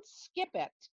 I won't skip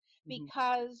it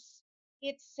because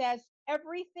it says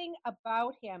everything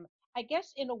about him. I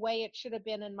guess in a way it should have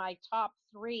been in my top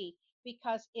 3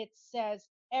 because it says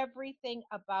everything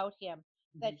about him,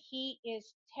 that he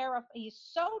is he's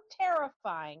so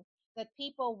terrifying that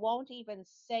people won't even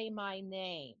say my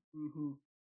name.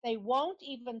 They won't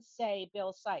even say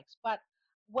Bill Sikes. But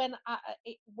when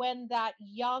that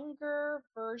younger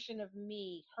version of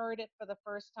me heard it for the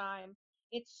first time,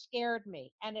 it scared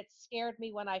me. And it scared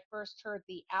me when I first heard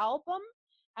the album.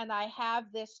 And I have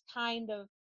this kind of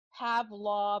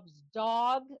Pavlov's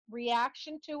dog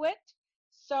reaction to it.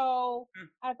 So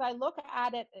as I look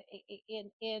at it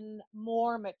in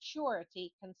more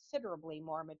maturity, considerably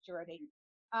more maturity,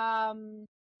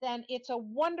 then it's a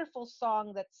wonderful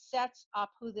song that sets up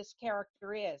who this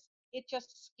character is. It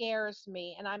just scares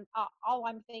me, and all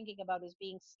I'm thinking about is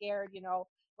being scared. You know,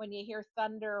 when you hear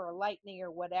thunder or lightning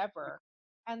or whatever,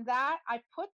 and that I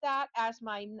put that as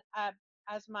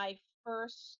my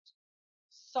first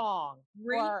song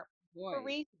for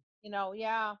reason. You know,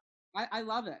 yeah. I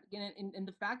love it. And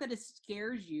the fact that it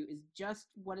scares you is just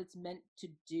what it's meant to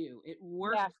do. It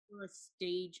works for a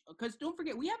stage. Because don't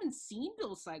forget, we haven't seen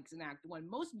Bill Sikes in Act 1.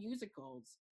 Most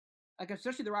musicals, like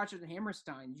especially the Rodgers and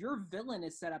Hammersteins, your villain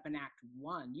is set up in Act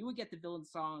 1. You would get the villain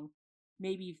song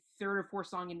maybe 3rd or 4th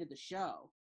song into the show.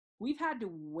 We've had to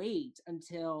wait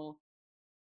until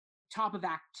top of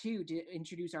Act 2 to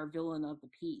introduce our villain of the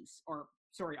piece. Or,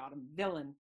 sorry, Autumn,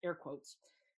 villain, air quotes.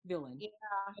 Villain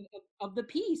of the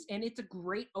piece, and it's a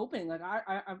great opening. Like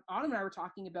Autumn and I were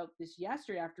talking about this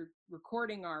yesterday after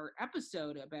recording our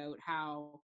episode about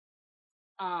how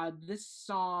this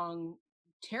song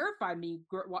terrified me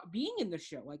being in the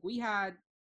show. Like we had,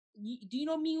 do you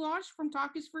know Milosh from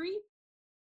Talk Is Free?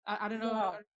 I don't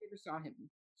know if you ever saw him.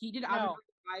 He did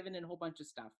Ivan and a whole bunch of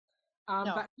stuff.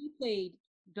 But he played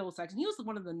Bill Sikes, and he was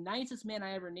one of the nicest men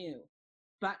I ever knew.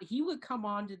 But he would come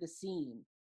onto the scene.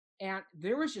 And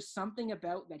there was just something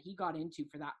about that he got into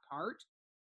for that part.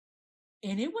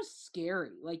 And it was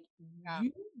scary. Like,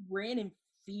 you ran in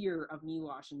fear of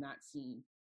Milosh in that scene.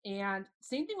 And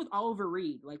same thing with Oliver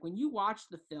Reed. Like, when you watch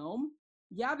the film,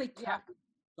 they kept the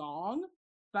song,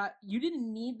 but you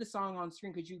didn't need the song on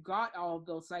screen because you got all of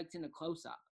Bill Sikes in a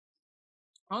close-up.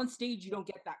 On stage, you don't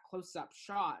get that close-up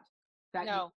shot that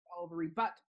you get Oliver Reed.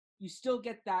 But you still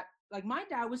get that. Like, my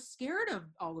dad was scared of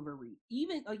Oliver Reed.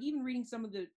 Even reading some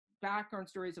of the background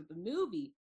stories of the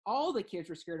movie, all the kids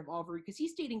were scared of Oliver because he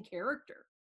stayed in character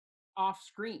off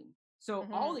screen. So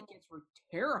all the kids were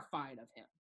terrified of him.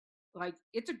 Like,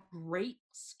 it's a great,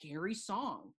 scary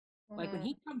song. Like, when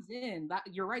he comes in, that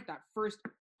you're right, that first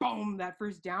boom, that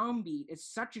first downbeat is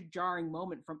such a jarring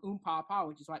moment from Papa,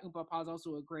 which is why Papa is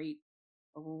also a great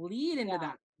lead into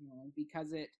that song,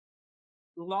 because it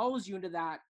lulls you into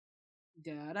that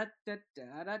da da da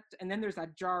da da, and then there's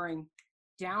that jarring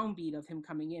downbeat of him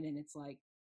coming in, and it's like,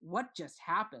 what just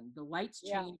happened? The lights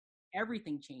change,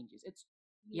 everything changes. It's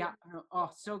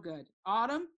so good.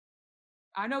 Autumn,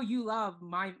 I know you love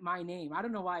my name. I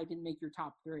don't know why I didn't make your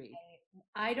top 3.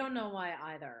 I don't know why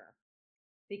either,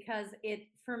 because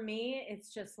for me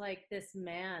it's just like this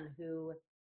man who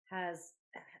has,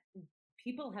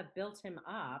 people have built him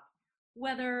up,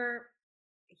 whether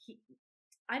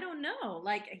I don't know.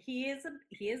 Like, he is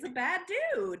a bad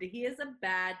dude. He is a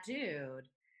bad dude.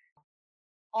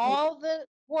 All the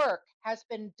work has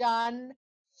been done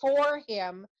for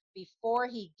him before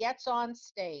he gets on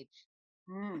stage.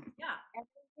 Yeah.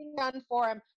 everything done for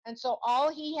him, and so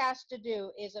all he has to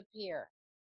do is appear.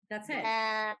 That's it.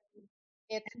 And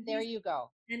it's And there you go.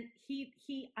 And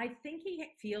I think he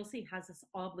feels he has this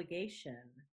obligation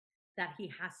that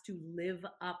he has to live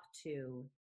up to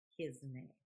his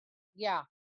name. Yeah.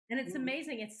 And it's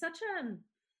amazing. It's such a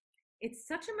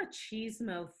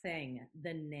machismo thing,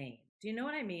 the name. Do you know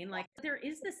what I mean? Like there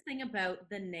is this thing about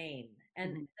the name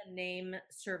and the name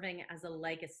serving as a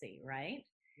legacy, right?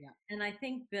 Yeah. And I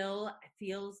think Bill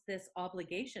feels this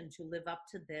obligation to live up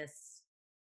to this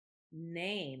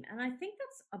name. And I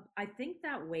think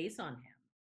that weighs on him.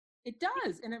 It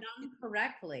does. And if done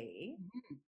correctly,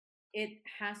 it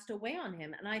has to weigh on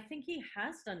him. And I think he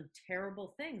has done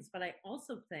terrible things, but I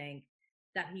also think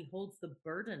that he holds the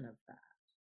burden of that.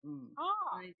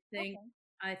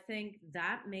 I think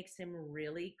that makes him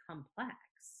really complex.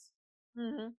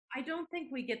 I don't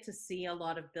think we get to see a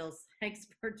lot of Bill Sikes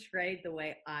portrayed the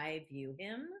way I view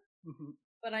him.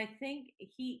 But I think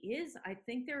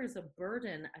there is a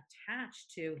burden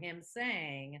attached to him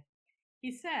saying,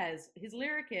 he says, his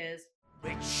lyric is,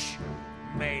 rich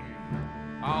men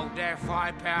hold their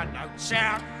 £5 notes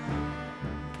out,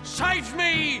 saves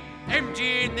me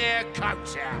emptying their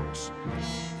coats out.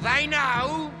 They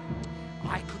know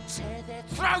I could tear their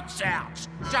throats out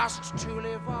just to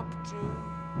live up to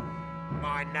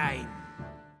my name.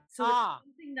 So it's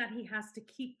something that he has to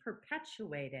keep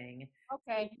perpetuating.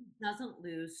 Okay. So he doesn't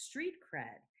lose street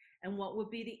cred. And what would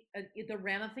be the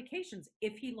ramifications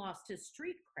if he lost his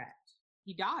street cred?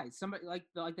 He dies. Somebody like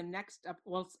the next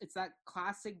it's that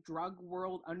classic drug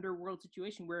world underworld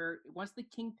situation where once the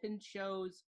kingpin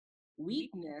shows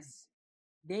weakness,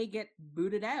 they get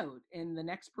booted out and the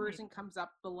next person comes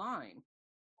up the line.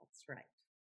 That's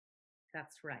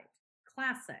right.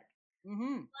 Classic.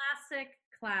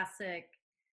 Classic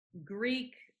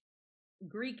Greek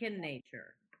in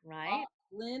nature, right?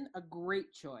 Lynn, a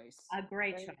great choice. A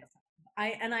great choice.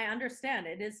 I understand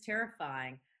it is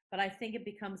terrifying, but I think it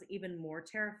becomes even more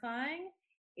terrifying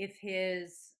if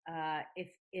it's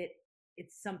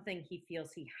something he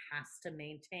feels he has to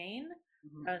maintain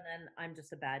rather than I'm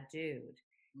just a bad dude.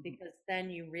 Because then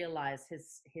you realize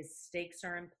his stakes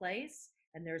are in place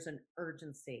and there's an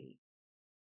urgency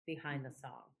behind the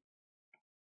song.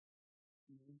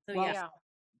 So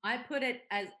I put it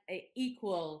as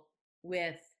equal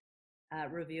with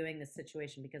reviewing the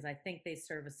situation because I think they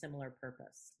serve a similar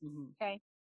purpose. Okay.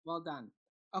 Well done.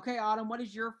 Okay, Autumn, what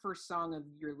is your first song of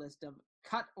your list of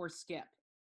cut or skip?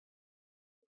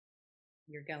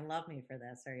 You're gonna love me for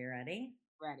this. Are you ready?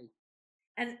 Ready.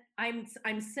 And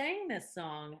I'm saying this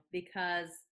song because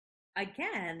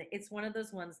again, it's one of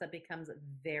those ones that becomes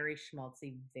very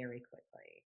schmaltzy very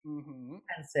quickly.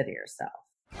 Consider yourself.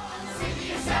 Consider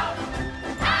yourself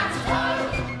at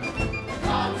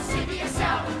home. Consider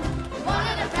yourself one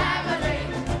of the family.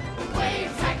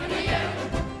 We've taken to you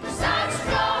so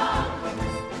strong.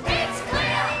 It's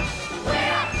clear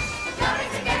we're going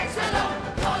to get along.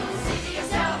 Consider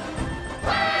yourself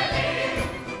well in.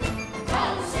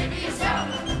 Consider yourself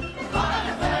part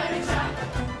of the furniture.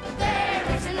 There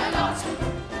isn't a lot to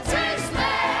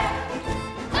spare.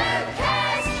 Who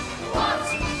cares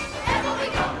whatever we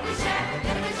got to share?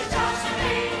 If it's a chance to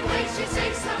be, we should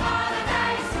see some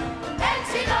holidays.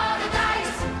 Empty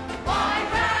holidays, wine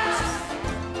rounds.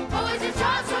 Always a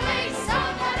chance for me,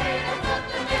 somebody to foot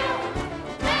the bill.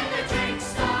 Then the drinks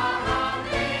are on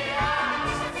the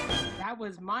ice. that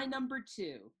was my number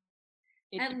 2.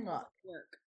 And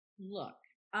look,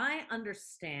 I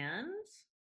understand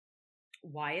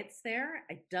why it's there.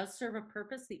 It does serve a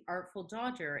purpose. The Artful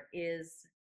Dodger is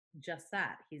just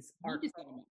that. He's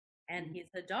artful and he's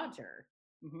a dodger.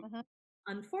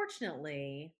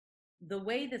 Unfortunately, the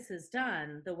way this is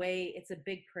done, the way it's a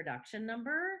big production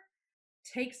number,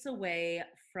 takes away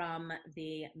from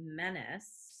the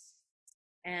menace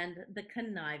and the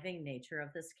conniving nature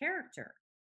of this character.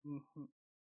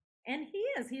 And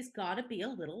he's got to be a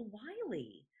little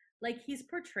wily. Like he's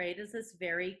portrayed as this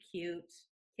very cute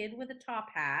kid with a top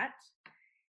hat,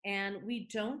 and we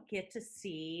don't get to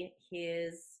see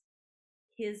his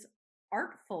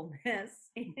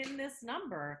artfulness in this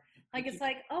number. Like it's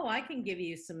like, oh, I can give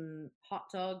you some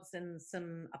hot dogs and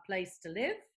a place to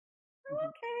live.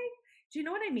 Okay. Do you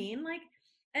know what I mean? Like,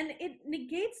 and it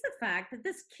negates the fact that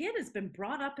this kid has been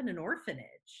brought up in an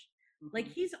orphanage. Like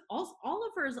he's also,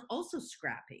 Oliver is also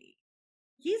scrappy.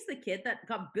 He's the kid that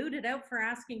got booted out for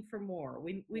asking for more.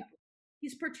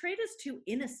 He's portrayed as too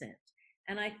innocent.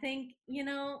 And I think,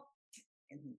 no,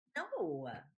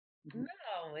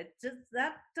 it just,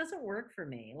 that doesn't work for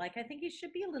me. Like, I think he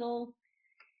should be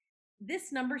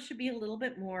this number should be a little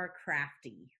bit more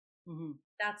crafty.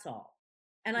 That's all.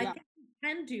 And I think he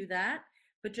can do that,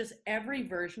 but just every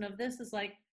version of this is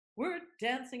like, we're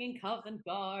dancing in Covent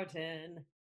Garden.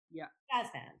 Yeah.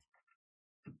 Jazz hand.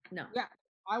 No. Yeah.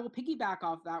 I will piggyback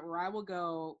off that, where I will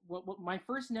go. What my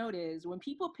first note is, when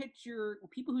people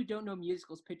who don't know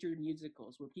musicals picture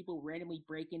musicals where people randomly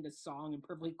break into song and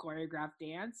perfectly choreographed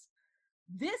dance.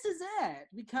 This is it,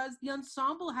 because the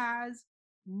ensemble has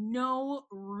no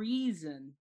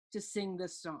reason to sing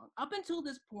this song. Up until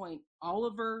this point,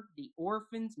 Oliver, the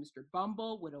Orphans, Mr.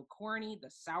 Bumble, Widow Corney, the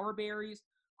Sourberries,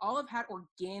 all have had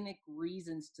organic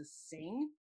reasons to sing.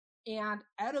 And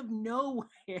out of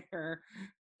nowhere,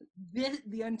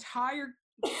 the entire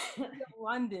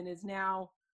London is now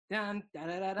dun da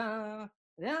da da da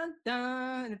dun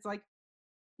dun, and it's like,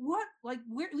 what? Like,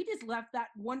 we just left that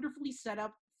wonderfully set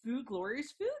up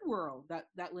glorious food world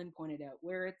that Lynn pointed out,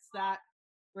 where it's that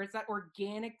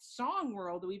organic song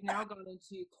world that we've now gone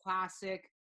into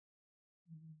classic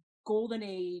golden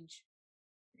age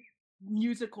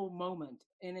musical moment,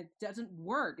 and it doesn't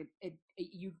work.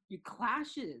 You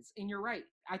clashes, and you're right.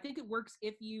 I think it works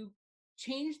if you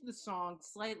change the song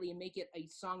slightly and make it a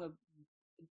song of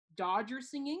Dodger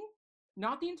singing,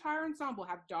 not the entire ensemble.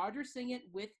 Have Dodger sing it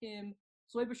with him,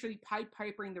 slowly but surely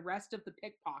pipering the rest of the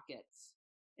pickpockets,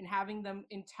 and having them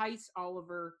entice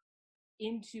Oliver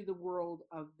into the world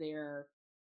of their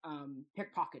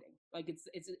pickpocketing. Like it's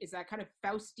that kind of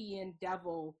Faustian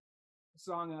devil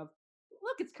song of,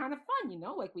 look, it's kind of fun,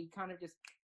 like we kind of just,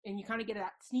 and you kind of get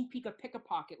that sneak peek of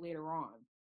pick-a-pocket later on.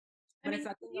 But it's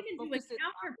even do a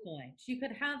counterpoint. You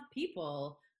could have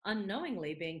people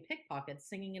unknowingly being pickpockets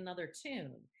singing another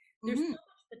tune. There's so much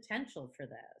potential for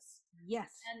this. Yes.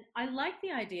 And I like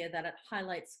the idea that it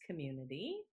highlights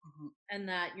community and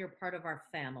that you're part of our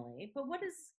family. But what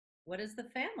is the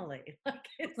family? Like,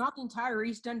 it's not the entire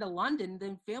East End of London.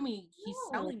 The family he's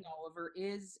selling Oliver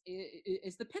is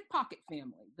the pickpocket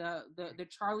family, the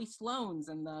Charlie Sloanes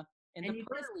and the you just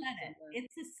said it.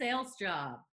 It's a sales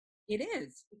job. It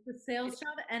is. It's a sales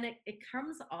job, and it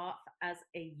comes off as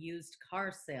a used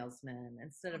car salesman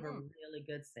instead of a really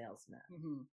good salesman.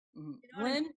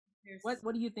 Lynn,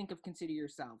 what do you think of Consider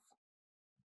Yourself?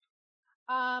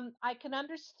 I can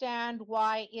understand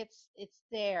why it's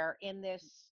there in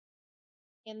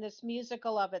this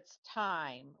musical of its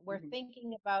time. We're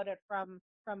thinking about it from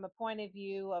a point of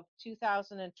view of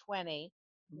 2020,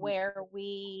 where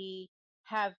we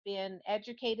have been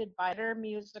educated by their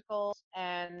musicals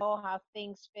and know how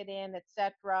things fit in,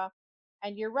 etc.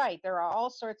 And you're right, there are all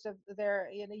sorts of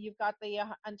you've got the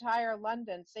entire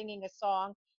London singing a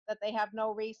song that they have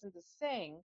no reason to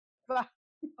sing, but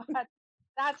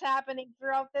that's happening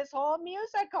throughout this whole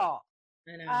musical.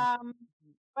 I know.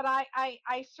 But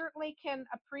I certainly can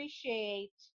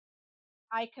appreciate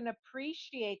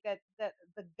that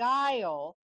the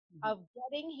guile of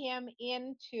getting him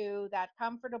into that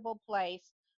comfortable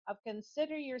place of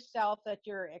consider yourself, that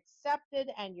you're accepted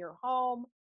and you're home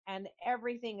and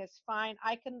everything is fine.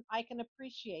 I can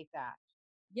appreciate that.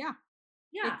 Yeah.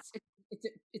 Yeah.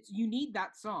 It's you need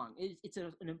that song. It's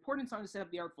an important song to set up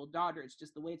the Artful Dodger. It's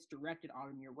just the way it's directed.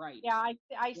 Autumn, you're right. Yeah,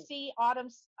 I see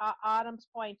Autumn's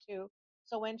point too.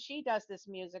 So when she does this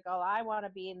musical, I want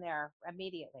to be in there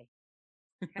immediately.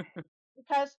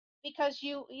 because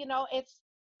it's,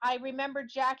 I remember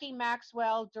Jackie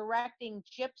Maxwell directing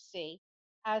Gypsy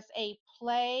as a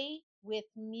play with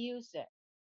music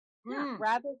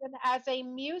rather than as a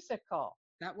musical.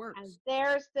 That works. And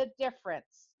there's the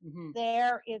difference.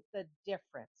 There is the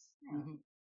difference.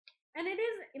 And it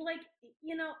is like,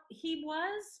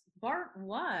 Bart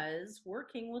was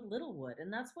working with Littlewood,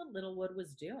 and that's what Littlewood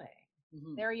was doing.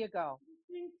 There you go.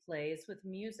 Doing plays with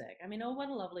music. I mean, Oh, What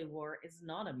a Lovely War is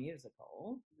not a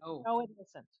musical. No, it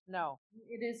isn't. No.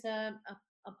 It is a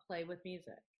play with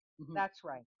music. That's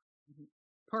right.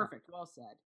 Perfect. Well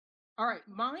said. All right.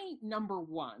 My number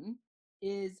one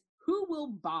is Who Will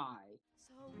Buy?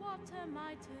 So what am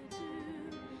I to do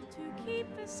to keep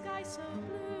the sky so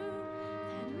blue?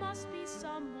 There must be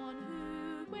someone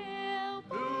who will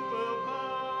buy. Who will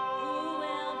buy? Who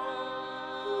will buy?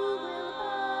 Who will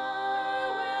buy?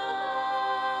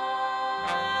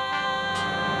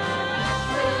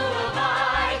 Who will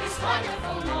buy this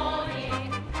wonderful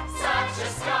morning? Such a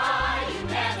sky you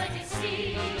never did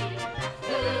see.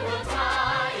 Who will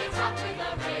tie it up with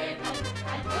a ribbon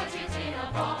and put it in a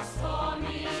box for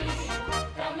me?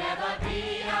 There'll never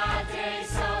be a day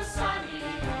so sunny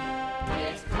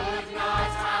it could not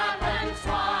happen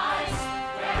twice.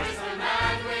 Where is the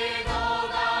man with all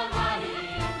the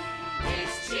money?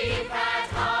 It's cheap at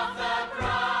half the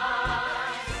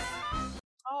price.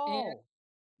 Oh,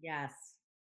 yes.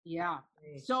 Yeah.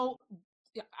 So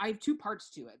I have two parts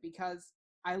to it, because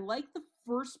I like the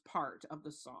first part of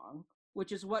the song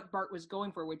which is what Bart was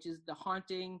going for, which is the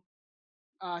haunting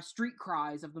street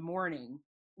cries of the morning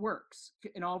works.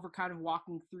 And Oliver kind of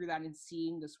walking through that and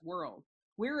seeing this world.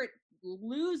 Where it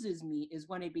loses me is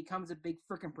when it becomes a big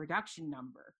freaking production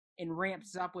number and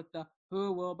ramps up with the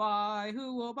who will buy,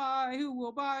 who will buy, who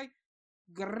will buy,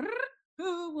 grrr,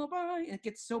 who will buy, and it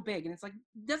gets so big, and it's like,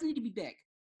 it doesn't need to be big.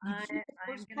 You keep the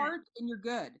first part and you're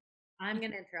good. I'm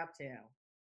going to interrupt you.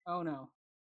 Oh no.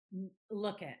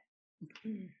 Look it.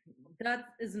 That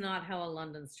is not how a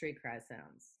London street cry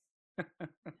sounds.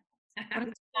 But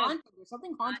it's haunting. There's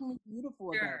something hauntingly beautiful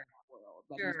about that world.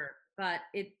 Sure, but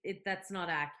that's not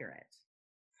accurate.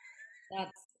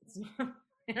 It's not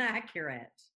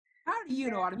inaccurate. How do you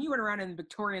know, Autumn? You went around in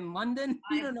Victorian London.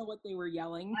 You don't know what they were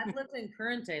yelling. I've lived in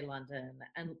current day London,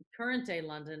 and current day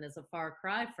London is a far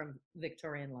cry from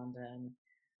Victorian London,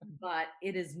 but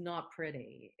it is not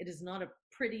pretty. It is not a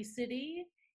pretty city.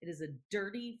 It is a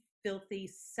dirty, filthy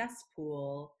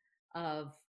cesspool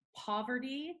of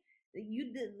poverty.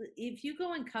 If you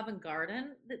go in Covent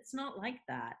Garden, it's not like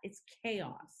that. It's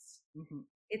chaos. Mm-hmm.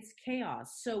 It's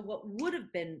chaos. So what would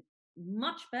have been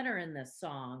much better in this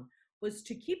song was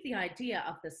to keep the idea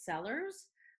of the sellers,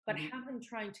 but have them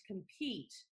trying to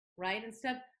compete, right?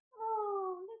 Instead of,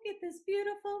 oh, look at this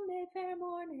beautiful Mayfair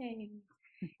morning.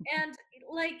 And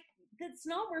like, that's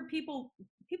not where people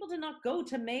did not go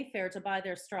to Mayfair to buy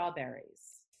their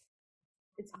strawberries.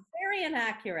 It's very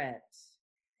inaccurate.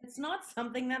 It's not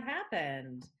something that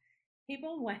happened.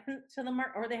 People went to the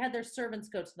market, or they had their servants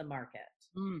go to the market.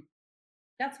 Mm.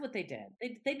 That's what they did.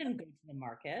 They didn't go to the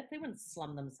market. They wouldn't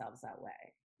slum themselves that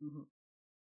way. Mm-hmm.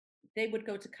 They would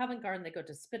go to Covent Garden. They'd go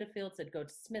to Spitalfields. They'd go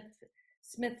to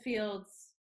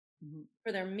Smithfields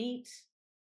for their meat.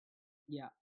 Yeah.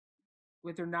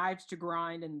 With their knives to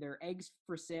grind and their eggs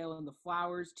for sale and the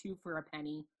flowers, 2 for a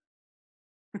penny.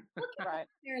 Look at My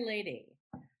Fair Lady.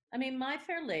 I mean, My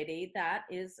Fair Lady, that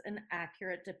is an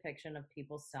accurate depiction of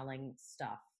people selling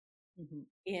stuff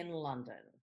in London.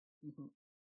 Mm-hmm.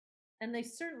 And they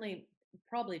certainly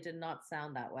probably did not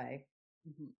sound that way.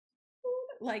 Mm-hmm.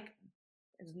 Like,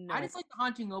 I just like the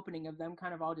haunting opening of them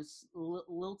kind of all just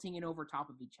lilting in over top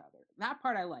of each other. That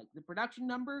part I like. The production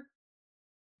number,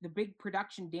 the big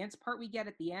production dance part we get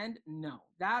at the end, no.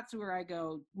 That's where I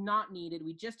go, not needed.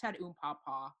 We just had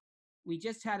Papa. We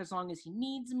just had As Long As He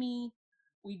Needs Me.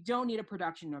 We don't need a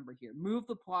production number here. Move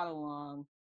the plot along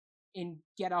and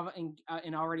get off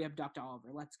and already abduct Oliver.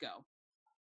 Let's go.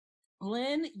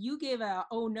 Lynn, you gave a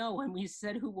oh no when we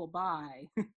said who will buy.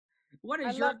 What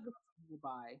is your who will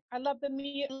buy? I love the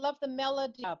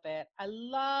melody of it. I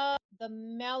love the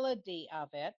melody of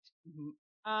it.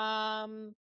 Mm-hmm.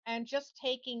 And just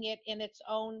taking it in its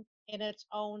own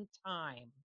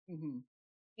time. Mm-hmm.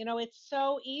 You know, it's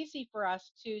so easy for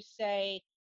us to say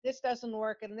this doesn't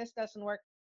work and this doesn't work.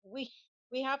 We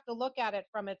have to look at it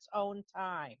from its own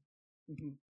time. Mm-hmm.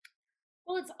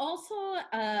 Well, it's also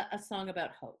a song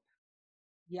about hope.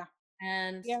 Yeah.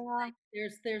 And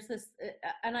there's this,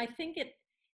 and I think it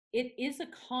is a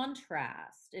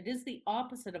contrast. It is the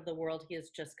opposite of the world he has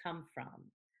just come from.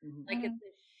 Mm-hmm. Like it's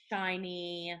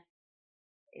shiny.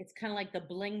 It's kind of like the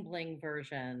bling bling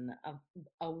version of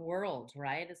a world,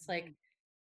 right? It's like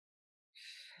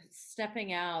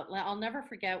stepping out. I'll never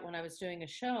forget when I was doing a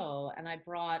show and I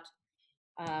brought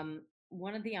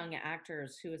one of the young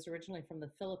actors who was originally from the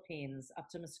Philippines up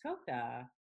to Muskoka,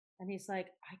 and he's like,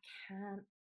 I can't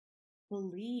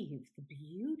believe the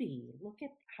beauty. Look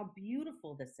at how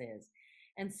beautiful this is.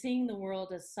 And seeing the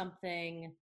world as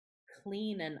something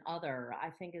clean and other, I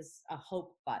think is a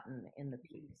hope button in the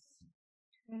piece.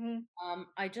 Mm-hmm.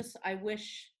 I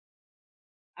wish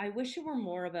it were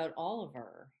more about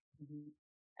Oliver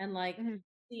and like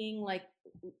seeing like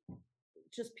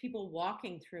just people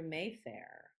walking through Mayfair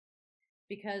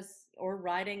or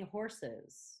riding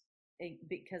horses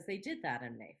because they did that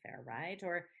in Mayfair, right?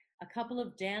 Or a couple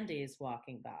of dandies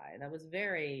walking by. That was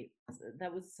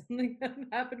something that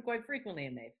happened quite frequently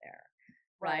in Mayfair,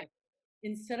 right?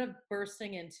 Instead of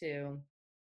bursting into,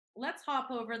 let's hop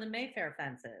over the Mayfair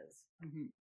fences,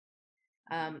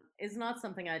 is not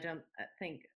something I don't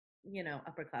think,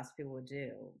 upper class people would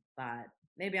do, but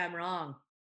maybe I'm wrong.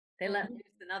 They let loose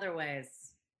in other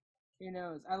ways. Who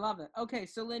knows? I love it. Okay,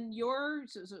 so Lynn, your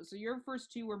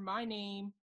first two were My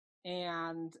Name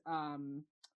and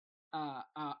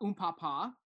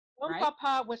Papa.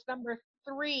 Papa was number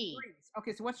 3.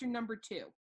 Okay, so what's your number 2?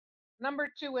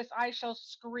 Number 2 is I Shall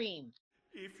Scream.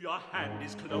 If your hand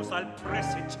is close, I'll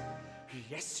press it.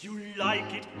 Yes, you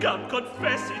like it, come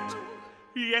confess it.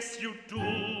 Yes, you do.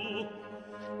 No,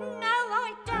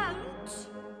 I don't.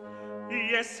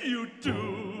 Yes, you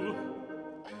do.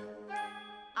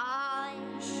 I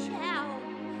shall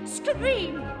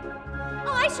scream.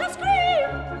 I shall scream.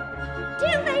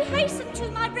 Till they hasten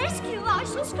to my rescue, I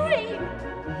shall scream.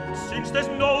 Since there's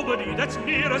nobody that's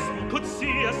near us who could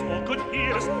see us or could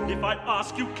hear us, if I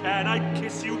ask you, can I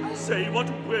kiss you? Say, what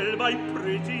will my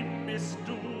pretty miss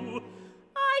do?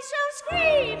 I shall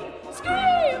scream,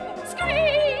 scream,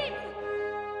 scream.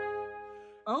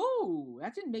 Oh,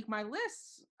 that didn't make my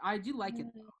list. I do like it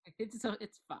though.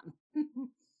 It's fun.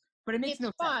 But it makes It's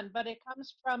no fun, sense. but it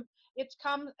comes from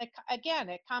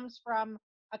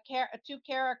two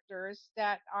characters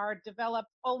that are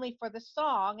developed only for the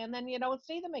song, and then you don't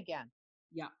see them again.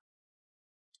 Yeah.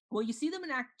 Well, you see them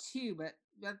in Act 2, but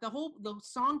the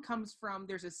song comes from,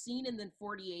 there's a scene in the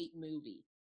 48 movie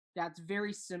that's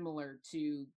very similar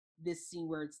to this scene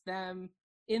where it's them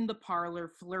in the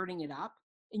parlor flirting it up.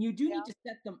 And you do need to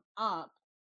set them up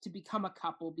to become a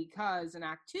couple, because in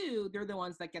Act 2, they're the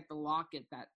ones that get the locket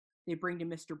that they bring to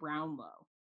Mr. Brownlow.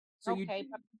 So you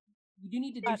do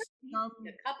need to do some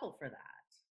a couple for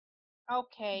that.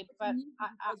 Okay, but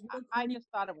I just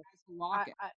thought it was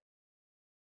locket.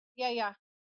 Yeah.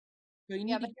 So you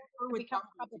need to become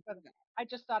a couple for that. I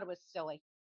just thought it was silly.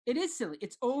 It is silly.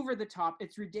 It's over the top.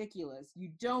 It's ridiculous. You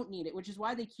don't need it, which is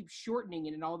why they keep shortening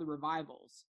it in all the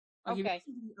revivals. Like if you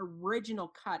see the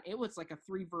original cut, it was like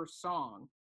a 3-verse song.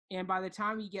 And by the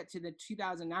time you get to the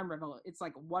 2009 revival, it's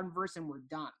like 1 verse and we're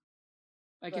done.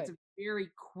 Like it's a very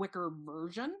quicker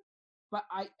version. But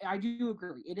I do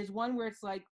agree. It is one where it's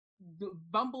like the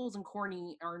Bumbles and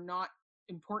Corny are not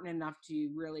important enough to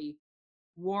really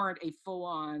warrant a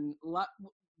full-on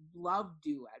love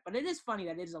duet. But it is funny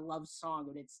that it is a love song,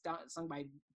 and it's sung by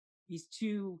these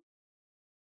two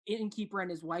innkeeper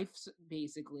and his wife,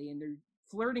 basically, and they're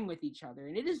flirting with each other,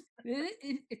 and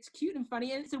it's cute and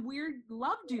funny, and it's a weird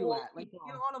love duet. Like you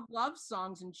get a lot of love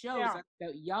songs and shows that's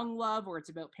about young love, or it's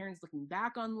about parents looking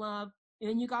back on love. And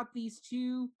then you got these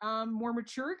two more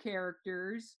mature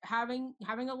characters having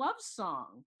a love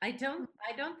song. I don't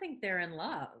think they're in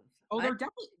love. Oh, they're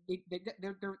definitely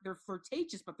they're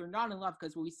flirtatious, but they're not in love,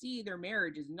 because we see their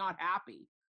marriage is not happy.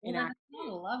 Well, that's not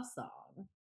a love song.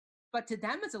 But to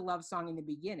them, it's a love song in the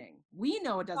beginning. We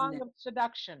know it doesn't. Song of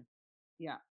seduction.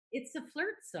 Yeah, it's a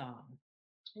flirt song.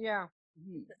 Yeah,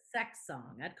 it's a sex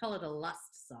song. I'd call it a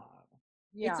lust song.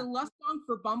 Yeah. It's a lust song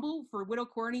for Bumble. For Widow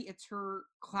Corny, it's her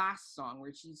class song,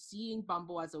 where she's seeing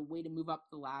Bumble as a way to move up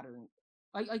the ladder,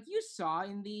 like you saw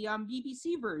in the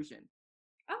BBC version.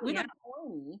 Oh, Widow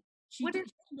Corny, she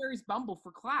marries Bumble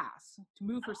for class, to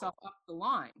move herself up the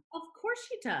line. Of course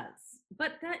she does,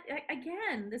 but that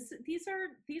again, these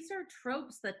are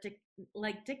tropes that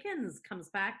Dickens comes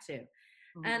back to.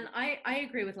 Mm-hmm. And I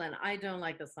agree with Lynn. I don't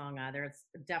like the song either. It's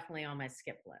definitely on my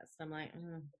skip list. I'm like,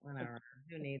 whatever.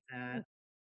 Who needs that?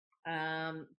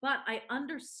 But I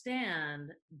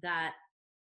understand that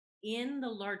in the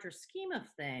larger scheme of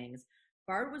things,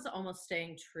 Bard was almost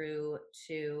staying true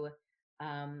to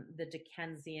the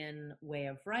Dickensian way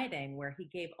of writing, where he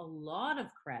gave a lot of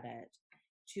credit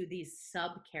to these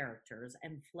sub-characters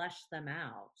and fleshed them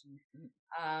out.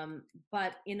 Mm-hmm.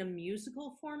 But in a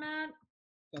musical format,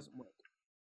 doesn't work.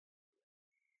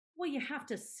 Well, you have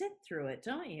to sit through it,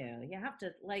 don't you? You have to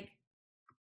like.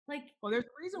 Well, there's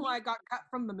a reason why it got cut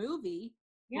from the movie.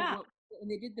 Yeah, when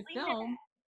they did the film,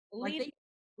 they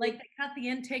cut the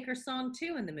Intaker song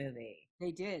too in the movie.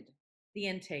 They did. The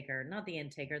Intaker, not the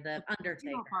Intaker, the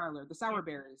Undertaker. Parlor, the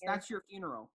Sourberries. That's your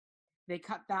funeral. They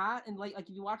cut that, and like if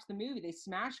you watch the movie, they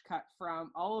smash cut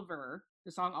from Oliver,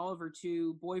 the song Oliver,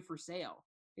 to Boy for Sale.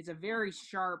 It's a very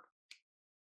sharp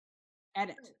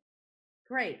edit.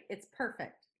 Great, it's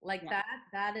perfect.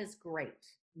 That is great.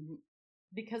 Mm-hmm.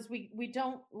 Because we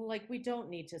don't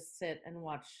need to sit and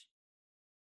watch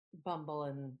Bumble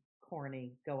and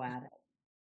Corny go at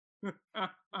it.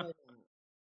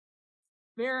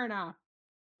 Fair enough.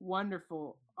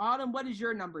 Wonderful. Autumn, what is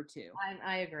your number 2?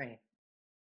 I agree.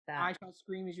 I Shall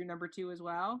Scream is your number 2 as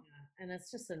well. Yeah, and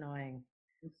it's just annoying.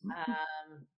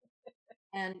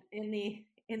 And in the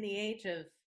age of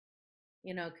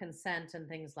consent and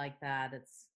things like that,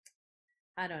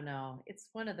 I don't know. It's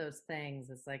one of those things.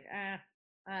 It's like,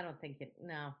 I don't think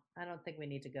we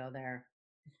need to go there.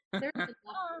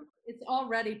 It's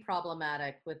already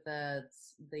problematic with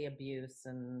the abuse,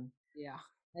 and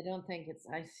I don't think it's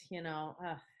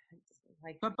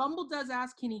But Bumble does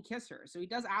ask, can he kiss her? So he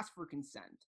does ask for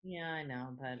consent. Yeah, I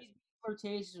know, but he's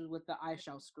flirtatious with the I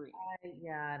Shall Scream.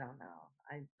 I don't know.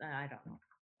 I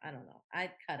don't know.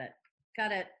 I'd cut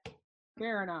it.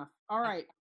 Fair enough. All right.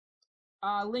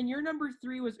 Lynn, your number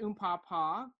 3 was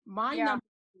Pa.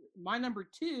 My number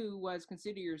 2 was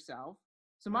Consider Yourself.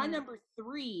 So my number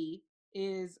 3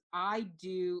 is I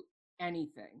Do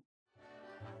Anything.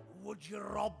 Would you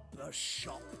rob a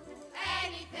shop?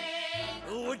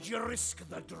 Anything, Would you risk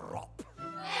the drop?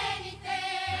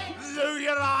 anything, Though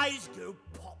your eyes go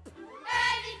pop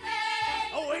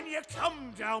anything, when you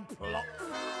come down plop?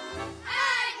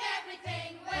 and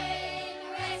everything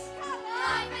we risk.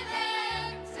 Life with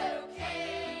him to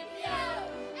keep you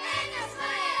in the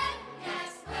swim.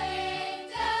 Yes, we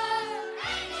do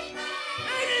anything,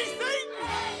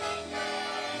 Anything?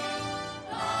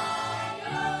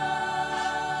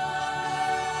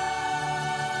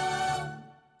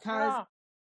 Because Ah,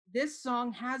 this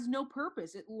song has no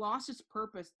purpose. It lost its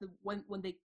purpose when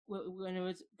it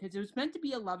was, because it was meant to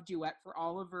be a love duet for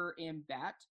Oliver and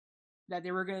Bet that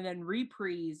they were going to then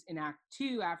reprise in Act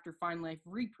 2 after Fine Life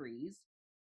reprise.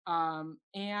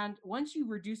 And once you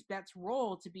reduce Bet's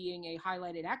role to being a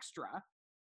highlighted extra,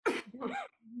 there's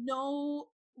no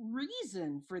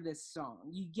reason for this song.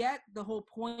 You get the whole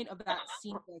point of that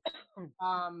scene with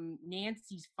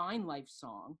Nancy's Fine Life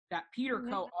song that Peter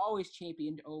Coe always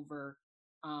championed over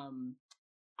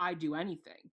I Do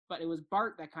Anything. But it was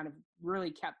Bart that kind of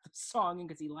really kept the song in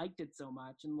because he liked it so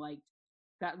much and liked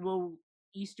that little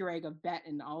Easter egg of Bet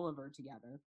and Oliver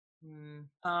together.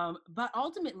 But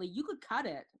ultimately, you could cut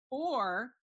it,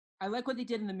 or I like what they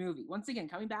did in the movie. Once again,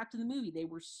 coming back to the movie, they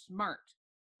were smart,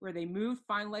 where they moved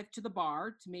Fine Life to the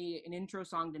bar to make an intro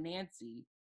song to Nancy,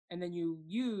 and then you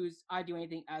use I Do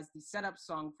Anything as the setup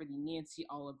song for the Nancy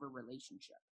Oliver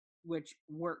relationship, which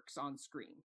works on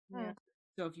screen. Yeah.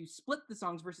 So if you split the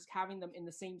songs versus having them in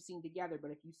the same scene together,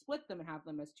 but if you split them and have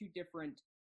them as two different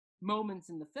moments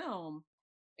in the film,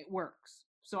 it works.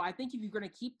 So I think if you're going to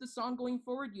keep the song going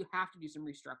forward, you have to do some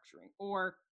restructuring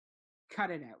or cut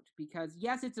it out, because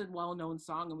yes, it's a well-known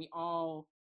song and we all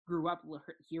grew up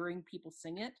hearing people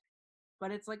sing it,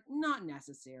 but it's like not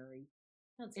necessary.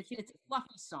 It's a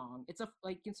fluffy song. It's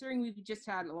like, considering we've just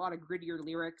had a lot of grittier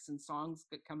lyrics and songs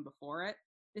that come before it,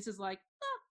 this is like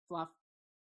fluff.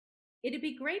 It'd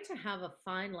be great to have a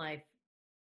Fine Life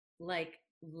like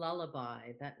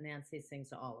lullaby that Nancy sings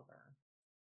to Oliver.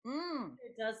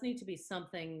 It does need to be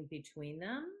something between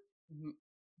them,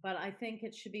 but I think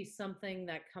it should be something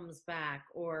that comes back,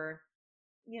 or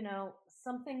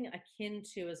something akin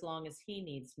to As Long as He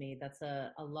Needs Me. That's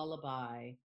a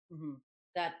lullaby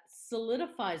that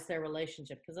solidifies their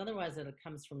relationship, because otherwise it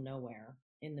comes from nowhere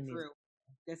in the music. True.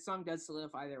 This song does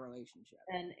solidify their relationship.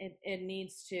 And it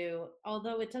needs to,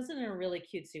 although it doesn't in a really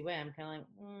cutesy way. I'm kind of like,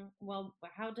 well,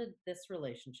 how did this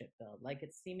relationship build? Like,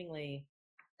 it's seemingly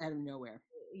out of nowhere.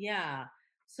 Yeah.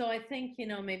 So I think,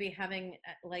 maybe having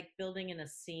like building in a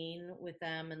scene with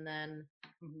them, and then,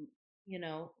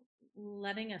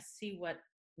 letting us see what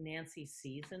Nancy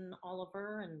sees in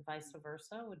Oliver and vice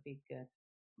versa would be good.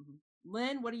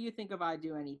 Lynn, what do you think of I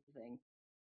Do Anything?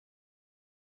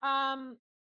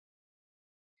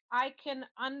 I can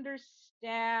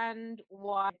understand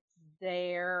why it's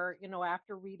there,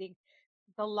 after reading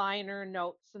the liner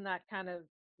notes and that kind of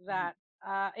that.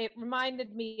 It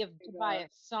reminded me of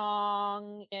Tobias'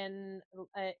 song in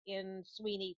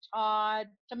Sweeney Todd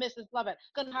to Mrs. Lovett.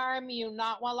 Couldn't harm you,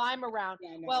 not while I'm around.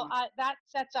 Yeah, Well, that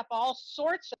sets up all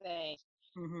sorts of things.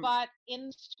 Mhm. But in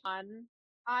this one,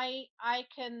 I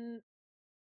can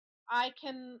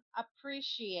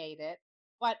appreciate it,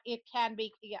 but it can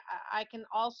be. Yeah, I can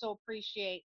also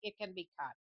appreciate it can be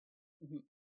cut.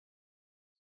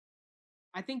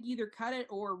 I think either cut it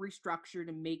or restructure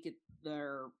to make it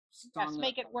their song. Yes,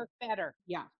 make it work better.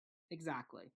 Yeah,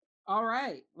 exactly. All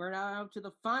right, we're now to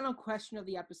the final question of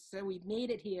the episode. We've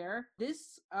made it here.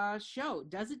 This show,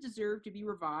 does it deserve to be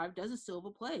revived? Does it still have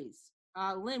a place?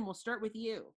 Lynn, we'll start with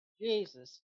you.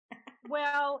 Jesus.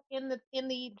 Well, in the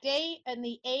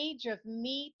age of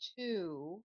Me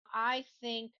Too, I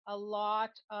think a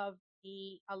lot of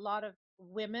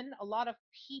women, a lot of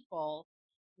people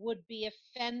would be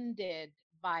offended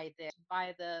by this,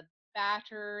 by the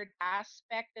battered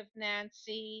aspect of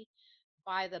Nancy,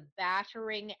 by the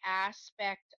battering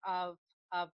aspect of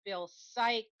Bill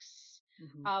Sykes,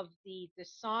 of the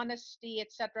dishonesty,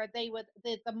 etc. They would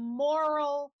the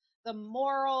moral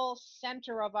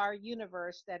center of our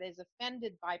universe that is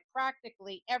offended by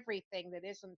practically everything that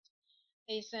isn't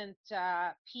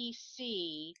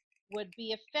PC would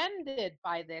be offended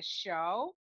by this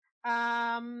show,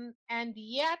 and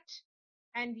yet,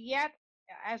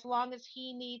 As Long as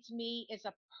He Needs Me is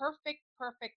a perfect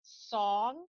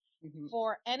song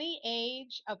for any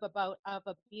age of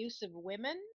abusive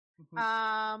women.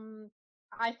 I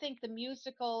think the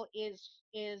musical is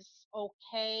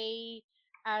okay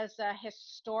as a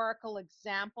historical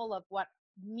example of what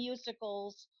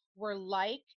musicals were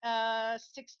like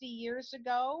 60 years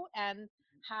ago, and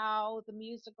how the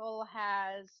musical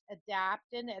has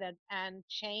adapted and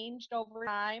changed over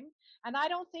time. And I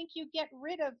don't think you get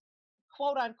rid of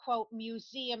quote unquote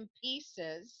museum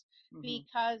pieces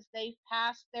because they've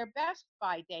passed their best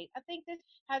by date. I think this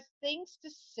has things to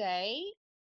say.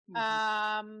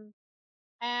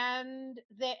 And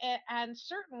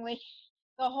certainly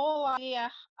the whole idea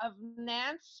of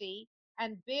Nancy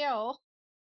and Bill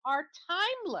are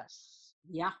timeless.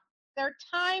 Yeah. They're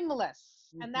timeless.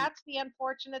 And that's the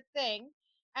unfortunate thing.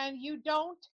 And you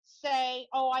don't say,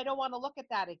 oh, I don't want to look at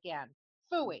that again.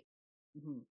 Phooey.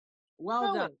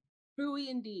 Well done. Phooey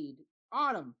indeed.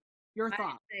 Autumn, your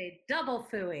thought. I say double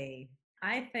phooey.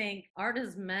 I think art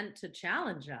is meant to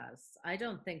challenge us. I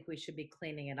don't think we should be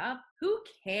cleaning it up. Who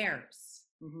cares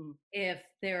if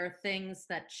there are things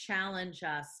that challenge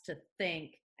us to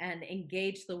think and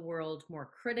engage the world more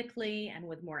critically and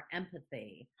with more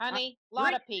empathy? Honey, a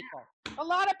lot of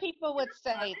people would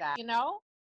say that, you know?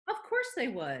 Of course they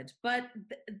would, but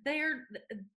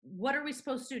what are we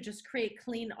supposed to do? Just create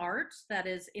clean art that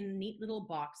is in neat little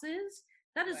boxes?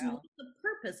 That is not the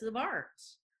purpose of art.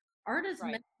 Art is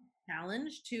meant to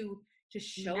challenge, to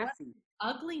show us the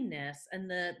ugliness and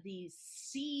the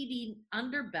seedy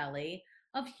underbelly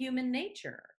of human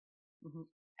nature.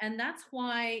 And that's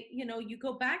why, you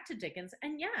go back to Dickens,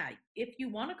 and yeah, if you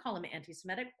want to call him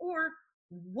anti-Semitic, or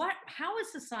how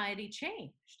has society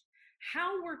changed?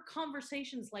 How were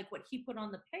conversations like what he put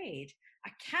on the page a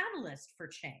catalyst for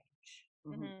change,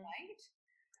 right?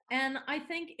 And I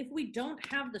think if we don't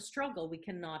have the struggle, we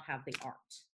cannot have the art.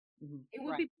 It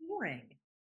would be boring.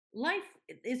 Life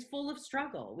is full of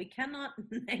struggle. We cannot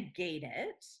negate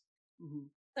it.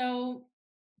 So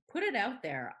put it out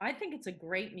there. I think it's a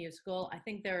great musical. I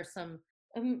think there are some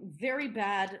very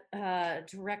bad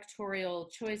directorial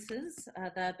choices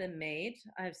that have been made.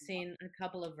 I've seen a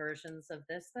couple of versions of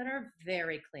this that are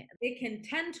very clean. It can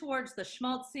tend towards the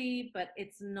schmaltzy, but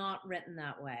it's not written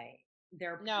that way.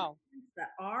 There are that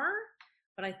are,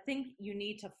 but I think you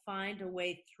need to find a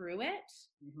way through it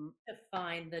to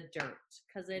find the dirt,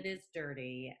 because it is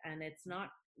dirty and it's not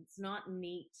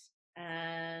neat.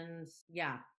 And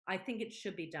yeah, I think it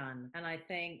should be done. And I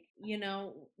think,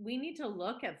 we need to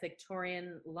look at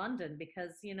Victorian London,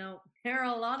 because, there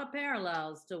are a lot of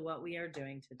parallels to what we are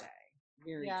doing today.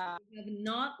 We have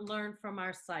not learned from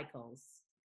our cycles,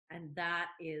 and that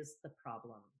is the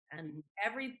problem. And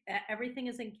everything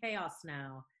is in chaos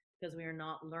now because we are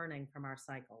not learning from our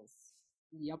cycles.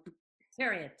 Yep.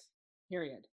 Period.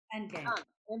 End game.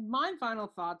 And my final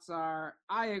thoughts are,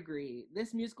 I agree.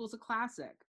 This musical is a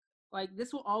classic. Like,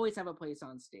 this will always have a place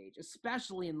on stage,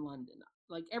 especially in London.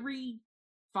 Like, every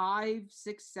 5,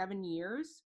 6, 7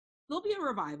 years, there'll be a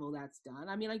revival that's done.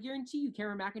 I mean, I guarantee you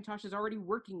Cameron Mackintosh is already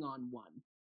working on one.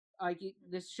 Like,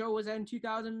 this show was out in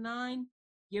 2009.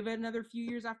 Give it another few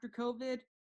years after COVID,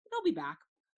 it'll be back.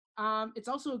 It's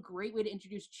also a great way to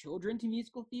introduce children to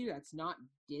musical theater that's not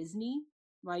Disney.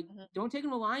 Like, don't take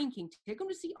them to Lion King. Take them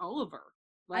to see Oliver.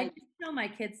 Like, I just show my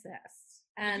kids this.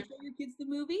 And did you show your kids the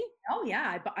movie? Oh,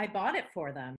 yeah. I bought it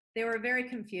for them. They were very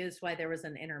confused why there was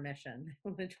an intermission,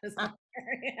 which was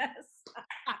hilarious.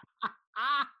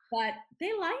 But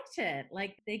they liked it.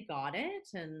 Like, they got it,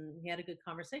 and we had a good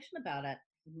conversation about it.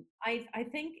 I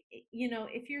think,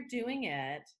 if you're doing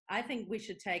it, I think we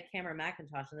should tag Cameron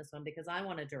Mackintosh in this one, because I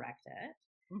want to direct it.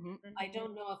 I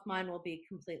don't know if mine will be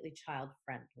completely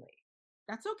child-friendly.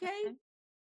 That's okay.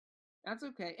 That's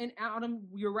okay. And Adam,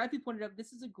 you're rightly pointed out,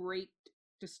 this is a great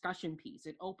discussion piece.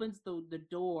 It opens the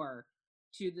door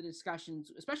to the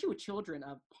discussions, especially with children,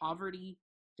 of poverty,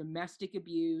 domestic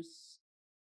abuse,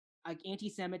 like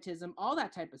anti-Semitism, all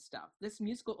that type of stuff. This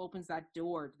musical opens that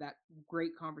door to that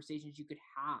great conversations you could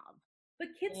have. But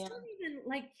kids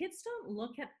don't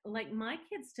look at, like, my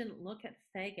kids didn't look at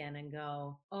Fagin and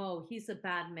go, oh, he's a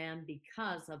bad man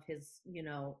because of his,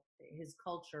 his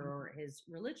culture or his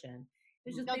religion.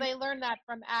 It's just they learn that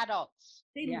from adults.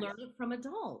 They learn it from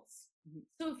adults.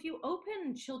 So if you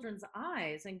open children's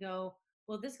eyes and go,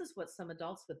 well, this is what some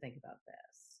adults would think about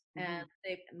this. And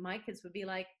my kids would be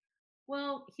like,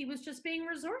 well, he was just being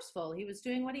resourceful. He was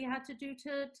doing what he had to do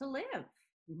to live.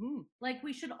 Like,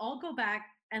 we should all go back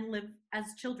and live as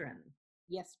children.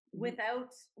 Yes.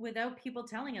 Without people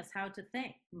telling us how to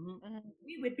think.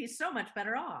 We would be so much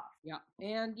better off. Yeah.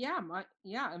 And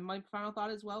and my final thought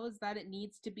as well is that it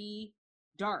needs to be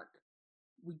dark.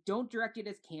 We don't direct it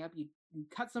as camp. You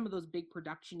cut some of those big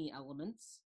production-y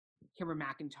elements. Cameron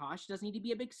Mackintosh doesn't need to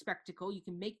be a big spectacle. You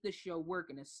can make this show work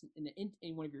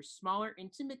in one of your smaller,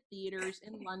 intimate theaters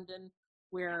in London,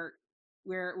 where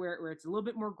it's a little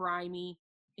bit more grimy.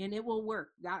 and it will work.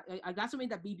 That's what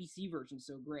made that BBC version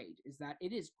so great, is that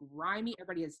it is grimy.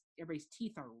 Everybody's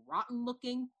teeth are rotten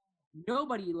looking.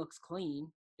 Nobody looks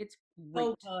clean. It's great.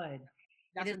 So good.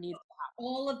 That's what needs to happen.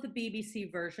 All of the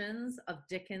BBC versions of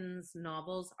Dickens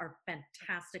novels are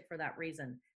fantastic for that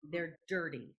reason. They're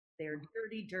dirty. They're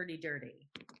dirty, dirty, dirty.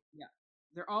 Yeah,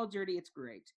 they're all dirty. It's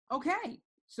great. Okay,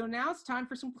 so now it's time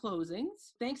for some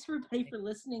closings. Thanks everybody for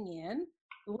listening in.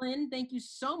 Lynn, thank you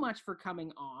so much for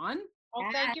coming on. Oh,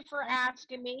 thank you for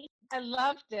asking me. I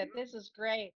loved it. This is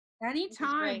great.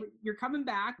 Anytime you're coming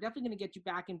back, definitely going to get you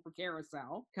back in for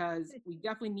Carousel, because we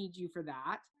definitely need you for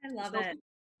that. I love it.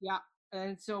 Yeah.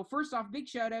 And so first off, big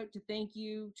shout out to thank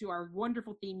you to our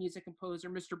wonderful theme music composer,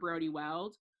 Mr. Brody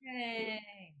Weld. Yay.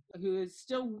 Who is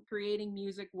still creating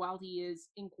music while he is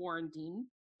in quarantine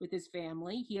with his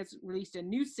family. He has released a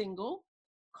new single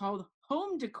called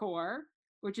Home Decor,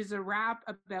 which is a rap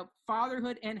about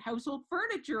fatherhood and household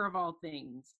furniture of all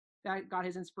things. That got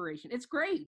his inspiration. It's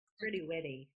great. Pretty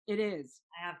witty. It is.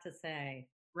 I have to say.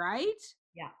 Right?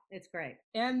 Yeah, it's great.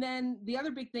 And then the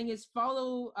other big thing is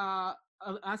follow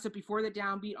us at Before the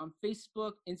Downbeat on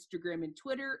Facebook, Instagram, and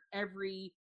Twitter.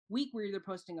 Every week we're either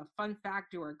posting a fun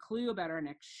fact or a clue about our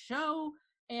next show.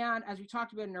 And as we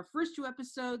talked about in our first 2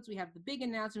 episodes, we have the big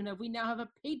announcement of we now have a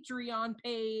Patreon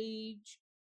page,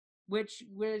 which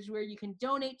is where you can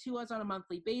donate to us on a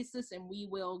monthly basis, and we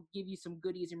will give you some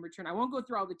goodies in return. I won't go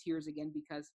through all the tiers again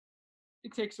because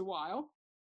it takes a while.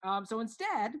 So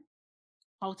instead,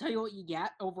 I'll tell you what you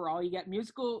get overall. You get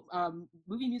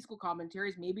movie musical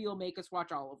commentaries. Maybe you'll make us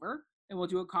watch Oliver, and we'll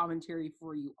do a commentary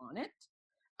for you on it.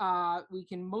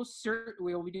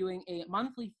 We'll be doing a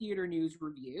monthly theater news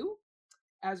review,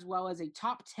 as well as a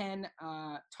top 10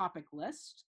 topic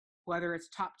list, whether it's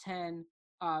top 10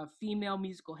 female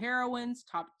musical heroines,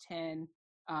 top 10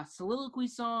 soliloquy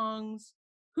songs.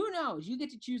 Who knows? You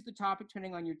get to choose the topic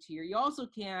depending on your tier. You also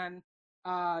can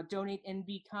donate and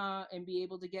be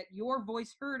able to get your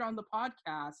voice heard on the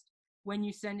podcast when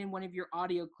you send in one of your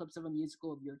audio clips of a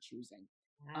musical of your choosing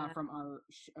from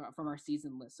our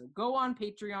season list. So go on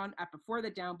Patreon at Before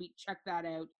the Downbeat, check that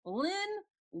out. Lynn,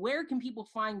 where can people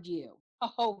find you?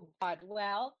 Oh God,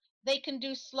 well, they can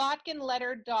do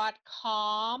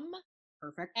slotkinletter.com.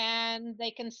 Perfect. And they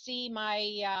can see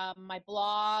my my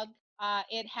blog.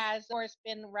 It has, of course,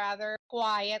 been rather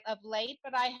quiet of late,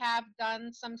 but I have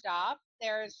done some stuff.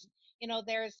 There's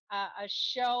a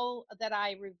show that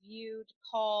I reviewed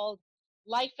called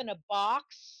Life in a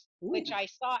Box, which I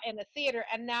saw in the theater,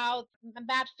 and now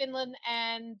Matt Finlan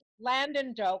and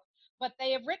Landon Doak, but they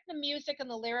have written the music and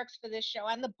the lyrics for this show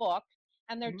and the book,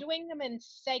 and they're doing them in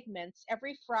segments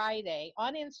every Friday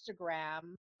on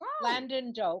Instagram,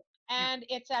 Landon Doak. And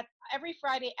it's at every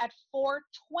Friday at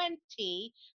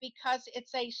 4:20 because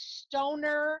it's a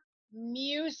stoner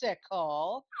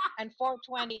musical, and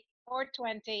 4:20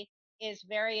 is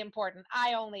very important.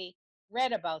 I only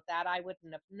read about that. I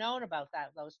wouldn't have known about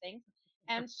those things.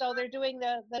 And so they're doing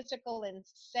the musical in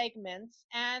segments,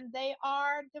 and they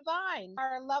are divine,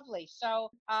 are lovely.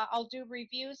 So I'll do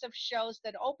reviews of shows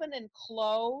that open and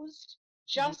closed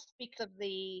just because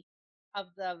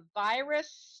of the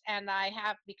virus, and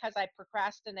because I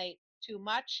procrastinate too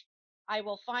much, I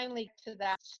will finally get to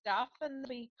that stuff and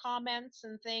the comments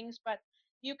and things, but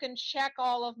you can check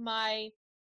all of my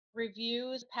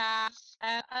reviews, past,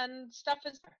 and stuff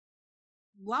is there.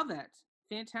 Love it.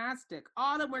 Fantastic.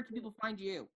 Autumn, where can people find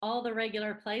you? All the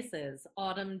regular places.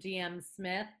 Autumn DM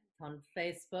Smith on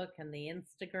Facebook and the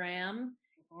Instagram.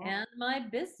 And my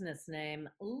business name,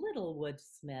 Littlewood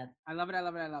Smith. I love it. I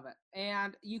love it. I love it.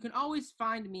 And you can always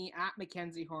find me at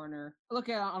Mackenzie Horner. Look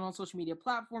at on all social media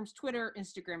platforms: Twitter,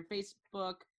 Instagram,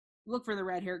 Facebook. Look for the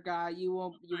red hair guy.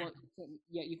 You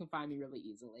can find me really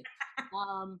easily.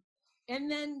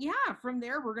 And then from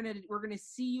there we're gonna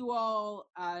see you all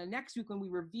next week when we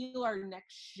reveal our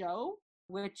next show,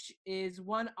 which is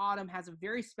one Autumn has a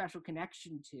very special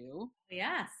connection to.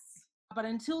 Yes. But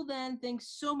until then, thanks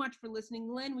so much for listening,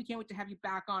 Lynn. We can't wait to have you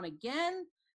back on again.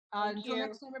 Until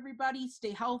next time, everybody,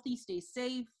 stay healthy, stay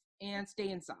safe, and stay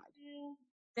inside.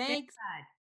 Thanks.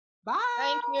 Bye.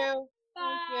 Thank you.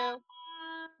 Bye. Thank you.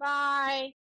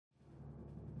 Bye.